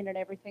dopamine and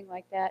everything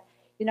like that,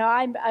 you know,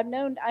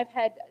 I've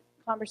had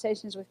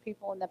conversations with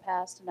people in the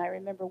past, and I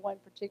remember one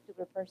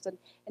particular person,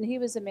 and he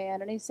was a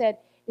man, and he said,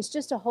 it's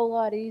just a whole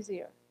lot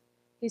easier.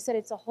 He said,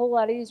 it's a whole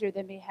lot easier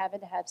than me having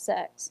to have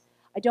sex.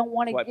 I don't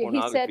want to get,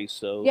 he said, he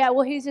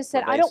just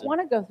said, I don't want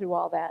to go through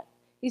all that.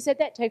 He said,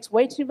 that takes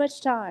way too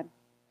much time.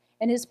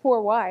 And his poor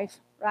wife,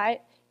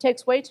 right,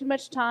 takes way too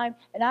much time,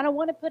 and I don't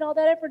want to put all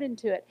that effort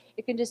into it.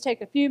 It can just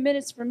take a few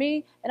minutes for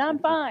me, and I'm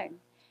fine.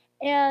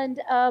 And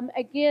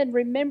again,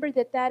 remember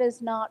that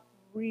is not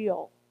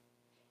real.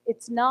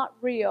 It's not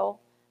real.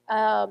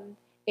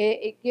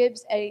 It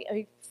gives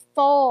a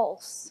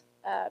false,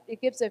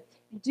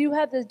 you do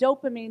have the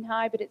dopamine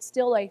high, but it's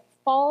still a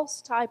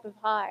false type of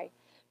high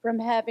from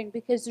having,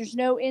 because there's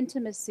no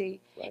intimacy,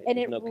 right, and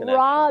it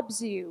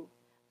robs you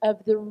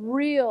of the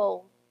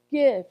real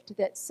gift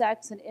that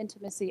sex and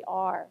intimacy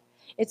are.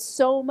 It's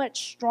so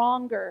much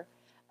stronger.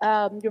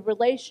 Your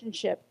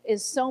relationship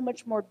is so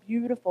much more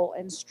beautiful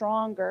and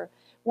stronger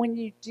when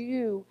you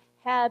do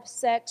have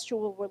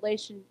sexual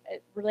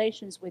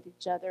relations with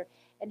each other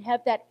and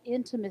have that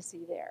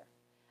intimacy there.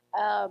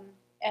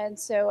 And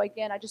so,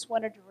 again, I just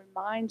wanted to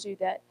remind you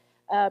that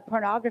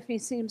pornography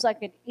seems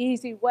like an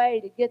easy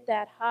way to get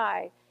that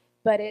high,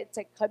 but it's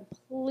a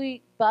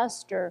complete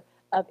buster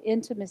of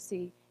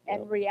intimacy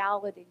and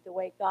reality the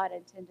way God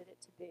intended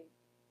it to be.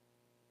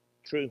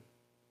 True.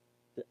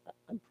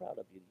 I'm proud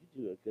of you.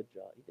 You do a good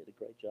job. You did a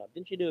great job.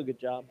 Didn't you do a good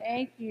job?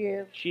 Thank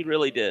you. She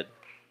really did.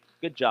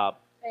 Good job.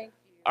 Thank you.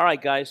 All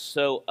right, guys.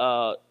 So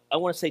I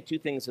want to say two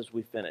things as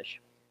we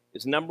finish.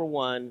 Number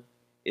one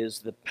is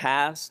the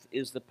past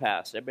is the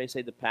past. Everybody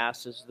say the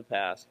past is the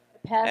past. The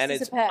Past and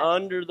is it's a past.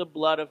 under the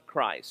blood of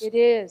Christ. It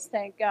is,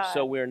 thank God.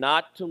 So we're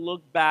not to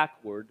look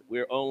backward,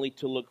 we're only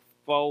to look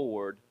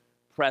forward,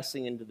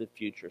 pressing into the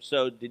future.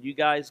 So did you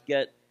guys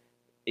get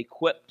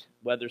equipped,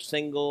 whether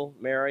single,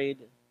 married?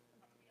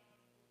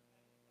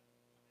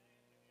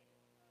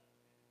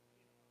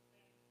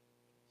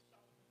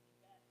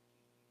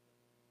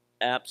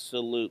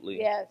 Absolutely.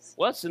 Yes.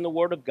 Well, it's in the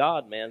Word of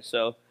God, man.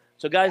 So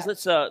guys,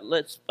 let's. I'm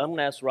going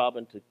to ask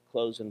Robin to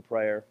close in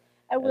prayer,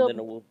 I will. and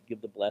then we'll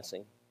give the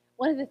blessing.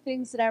 One of the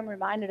things that I'm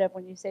reminded of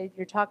when you say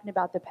you're talking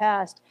about the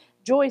past,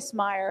 Joyce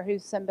Meyer,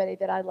 who's somebody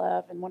that I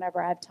love, and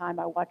whenever I have time,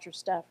 I watch her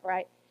stuff.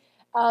 Right?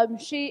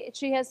 She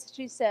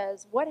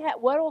says,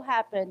 what will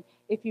happen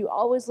if you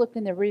always look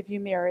in the rearview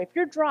mirror? If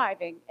you're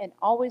driving and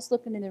always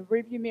looking in the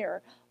rearview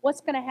mirror, what's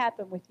going to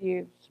happen with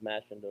you?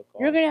 Smash into a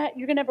car.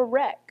 You're gonna have a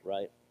wreck.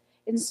 Right.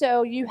 And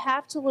so you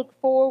have to look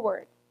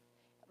forward.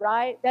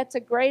 Right? That's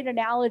a great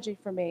analogy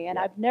for me, and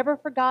I've never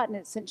forgotten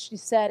it since she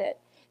said it.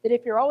 That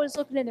if you're always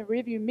looking in the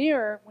rearview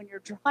mirror when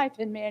you're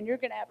driving, man, you're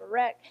going to have a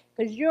wreck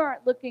because you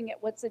aren't looking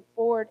at what's in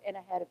forward and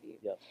ahead of you.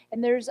 Yep.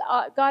 And there's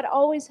God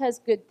always has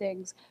good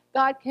things.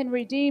 God can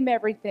redeem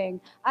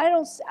everything.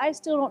 I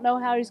still don't know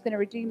how He's going to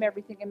redeem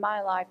everything in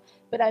my life,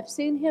 but I've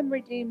seen Him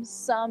redeem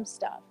some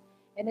stuff,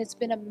 and it's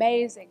been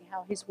amazing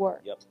how He's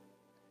worked. Yep.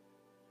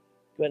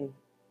 Go ahead and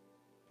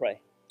pray.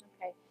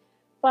 Okay,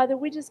 Father,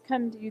 we just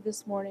come to You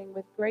this morning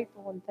with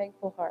grateful and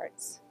thankful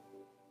hearts.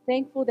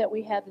 Thankful that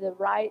we have the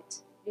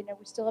right. We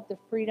still have the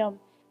freedom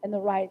and the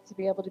right to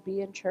be able to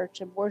be in church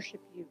and worship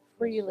You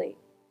freely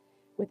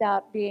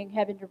without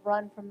having to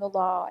run from the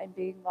law and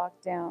being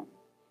locked down.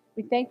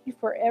 We thank You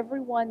for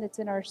everyone that's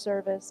in our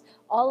service,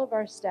 all of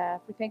our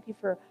staff. We thank You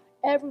for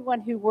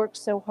everyone who works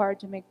so hard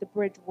to make the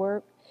bridge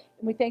work.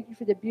 And we thank You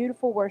for the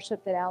beautiful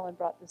worship that Alan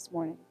brought this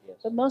morning. Yes.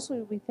 But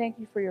mostly we thank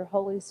You for Your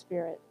Holy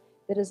Spirit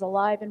that is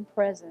alive and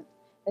present,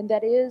 and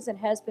that is and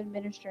has been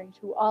ministering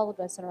to all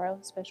of us in our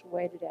own special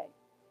way today.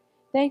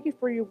 Thank You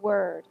for Your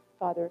word,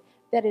 Father,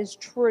 that is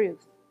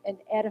truth and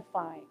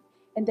edifying,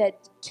 and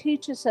that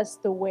teaches us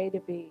the way to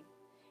be,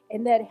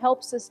 and that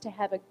helps us to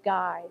have a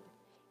guide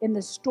in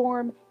the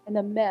storm and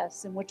the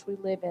mess in which we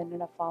live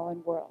in a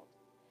fallen world.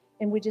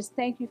 And we just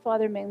thank You,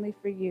 Father, mainly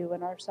for You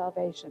and our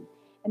salvation,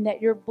 and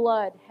that Your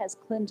blood has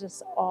cleansed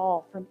us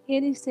all from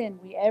any sin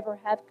we ever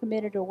have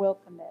committed or will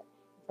commit,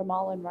 from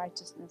all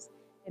unrighteousness.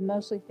 And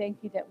mostly thank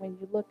You that when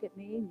You look at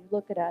me and You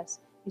look at us,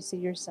 You see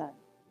Your Son.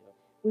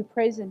 We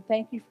praise and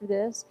thank You for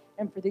this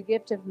and for the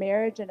gift of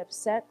marriage and of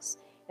sex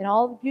and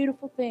all the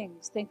beautiful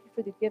things. Thank You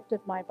for the gift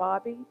of my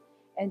Bobby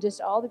and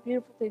just all the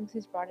beautiful things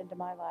He's brought into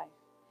my life.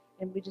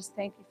 And we just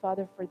thank You,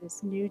 Father, for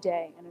this new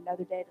day and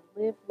another day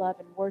to live, love,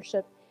 and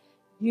worship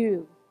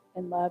You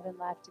and love and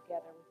laugh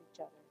together with each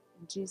other.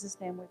 In Jesus'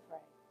 name we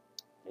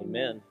pray.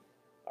 Amen.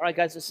 All right,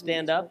 guys, let's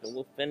stand up and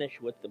we'll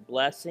finish with the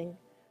blessing.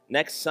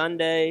 Next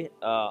Sunday,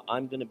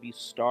 I'm going to be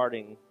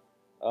starting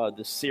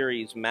the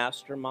series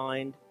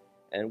Mastermind.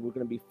 And we're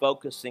going to be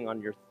focusing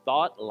on your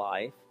thought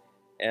life.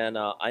 And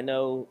I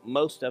know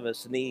most of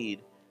us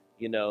need,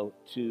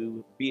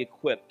 to be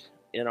equipped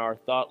in our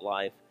thought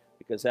life,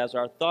 because as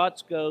our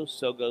thoughts go,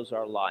 so goes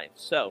our life.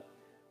 So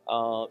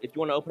if you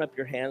want to open up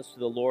your hands to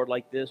the Lord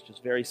like this,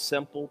 just very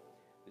simple.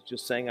 It's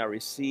just saying, I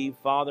receive.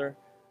 Father,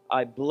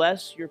 I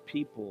bless Your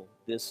people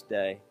this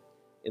day.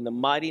 In the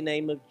mighty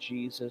name of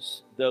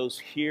Jesus, those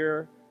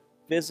here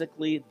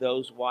physically,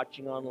 those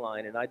watching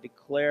online, and I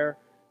declare,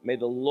 may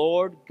the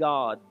Lord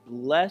God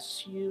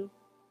bless you,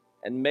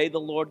 and may the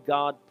Lord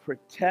God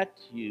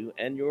protect you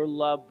and your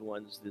loved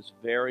ones this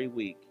very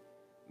week.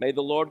 May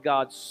the Lord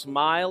God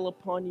smile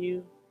upon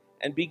you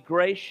and be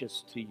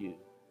gracious to you.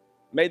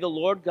 May the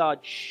Lord God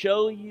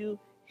show you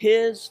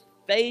His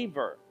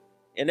favor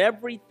in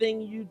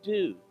everything you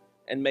do,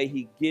 and may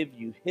He give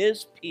you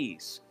His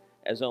peace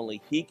as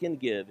only He can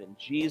give. In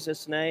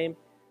Jesus' name,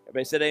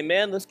 everybody said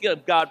amen. Let's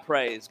give God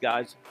praise,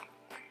 guys.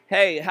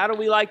 Hey, how do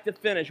we like to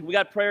finish? We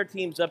got prayer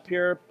teams up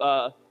here,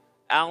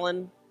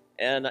 Alan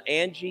and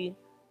Angie.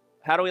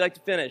 How do we like to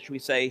finish? We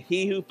say,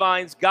 He who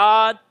finds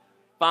God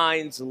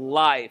finds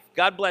life.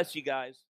 God bless you guys.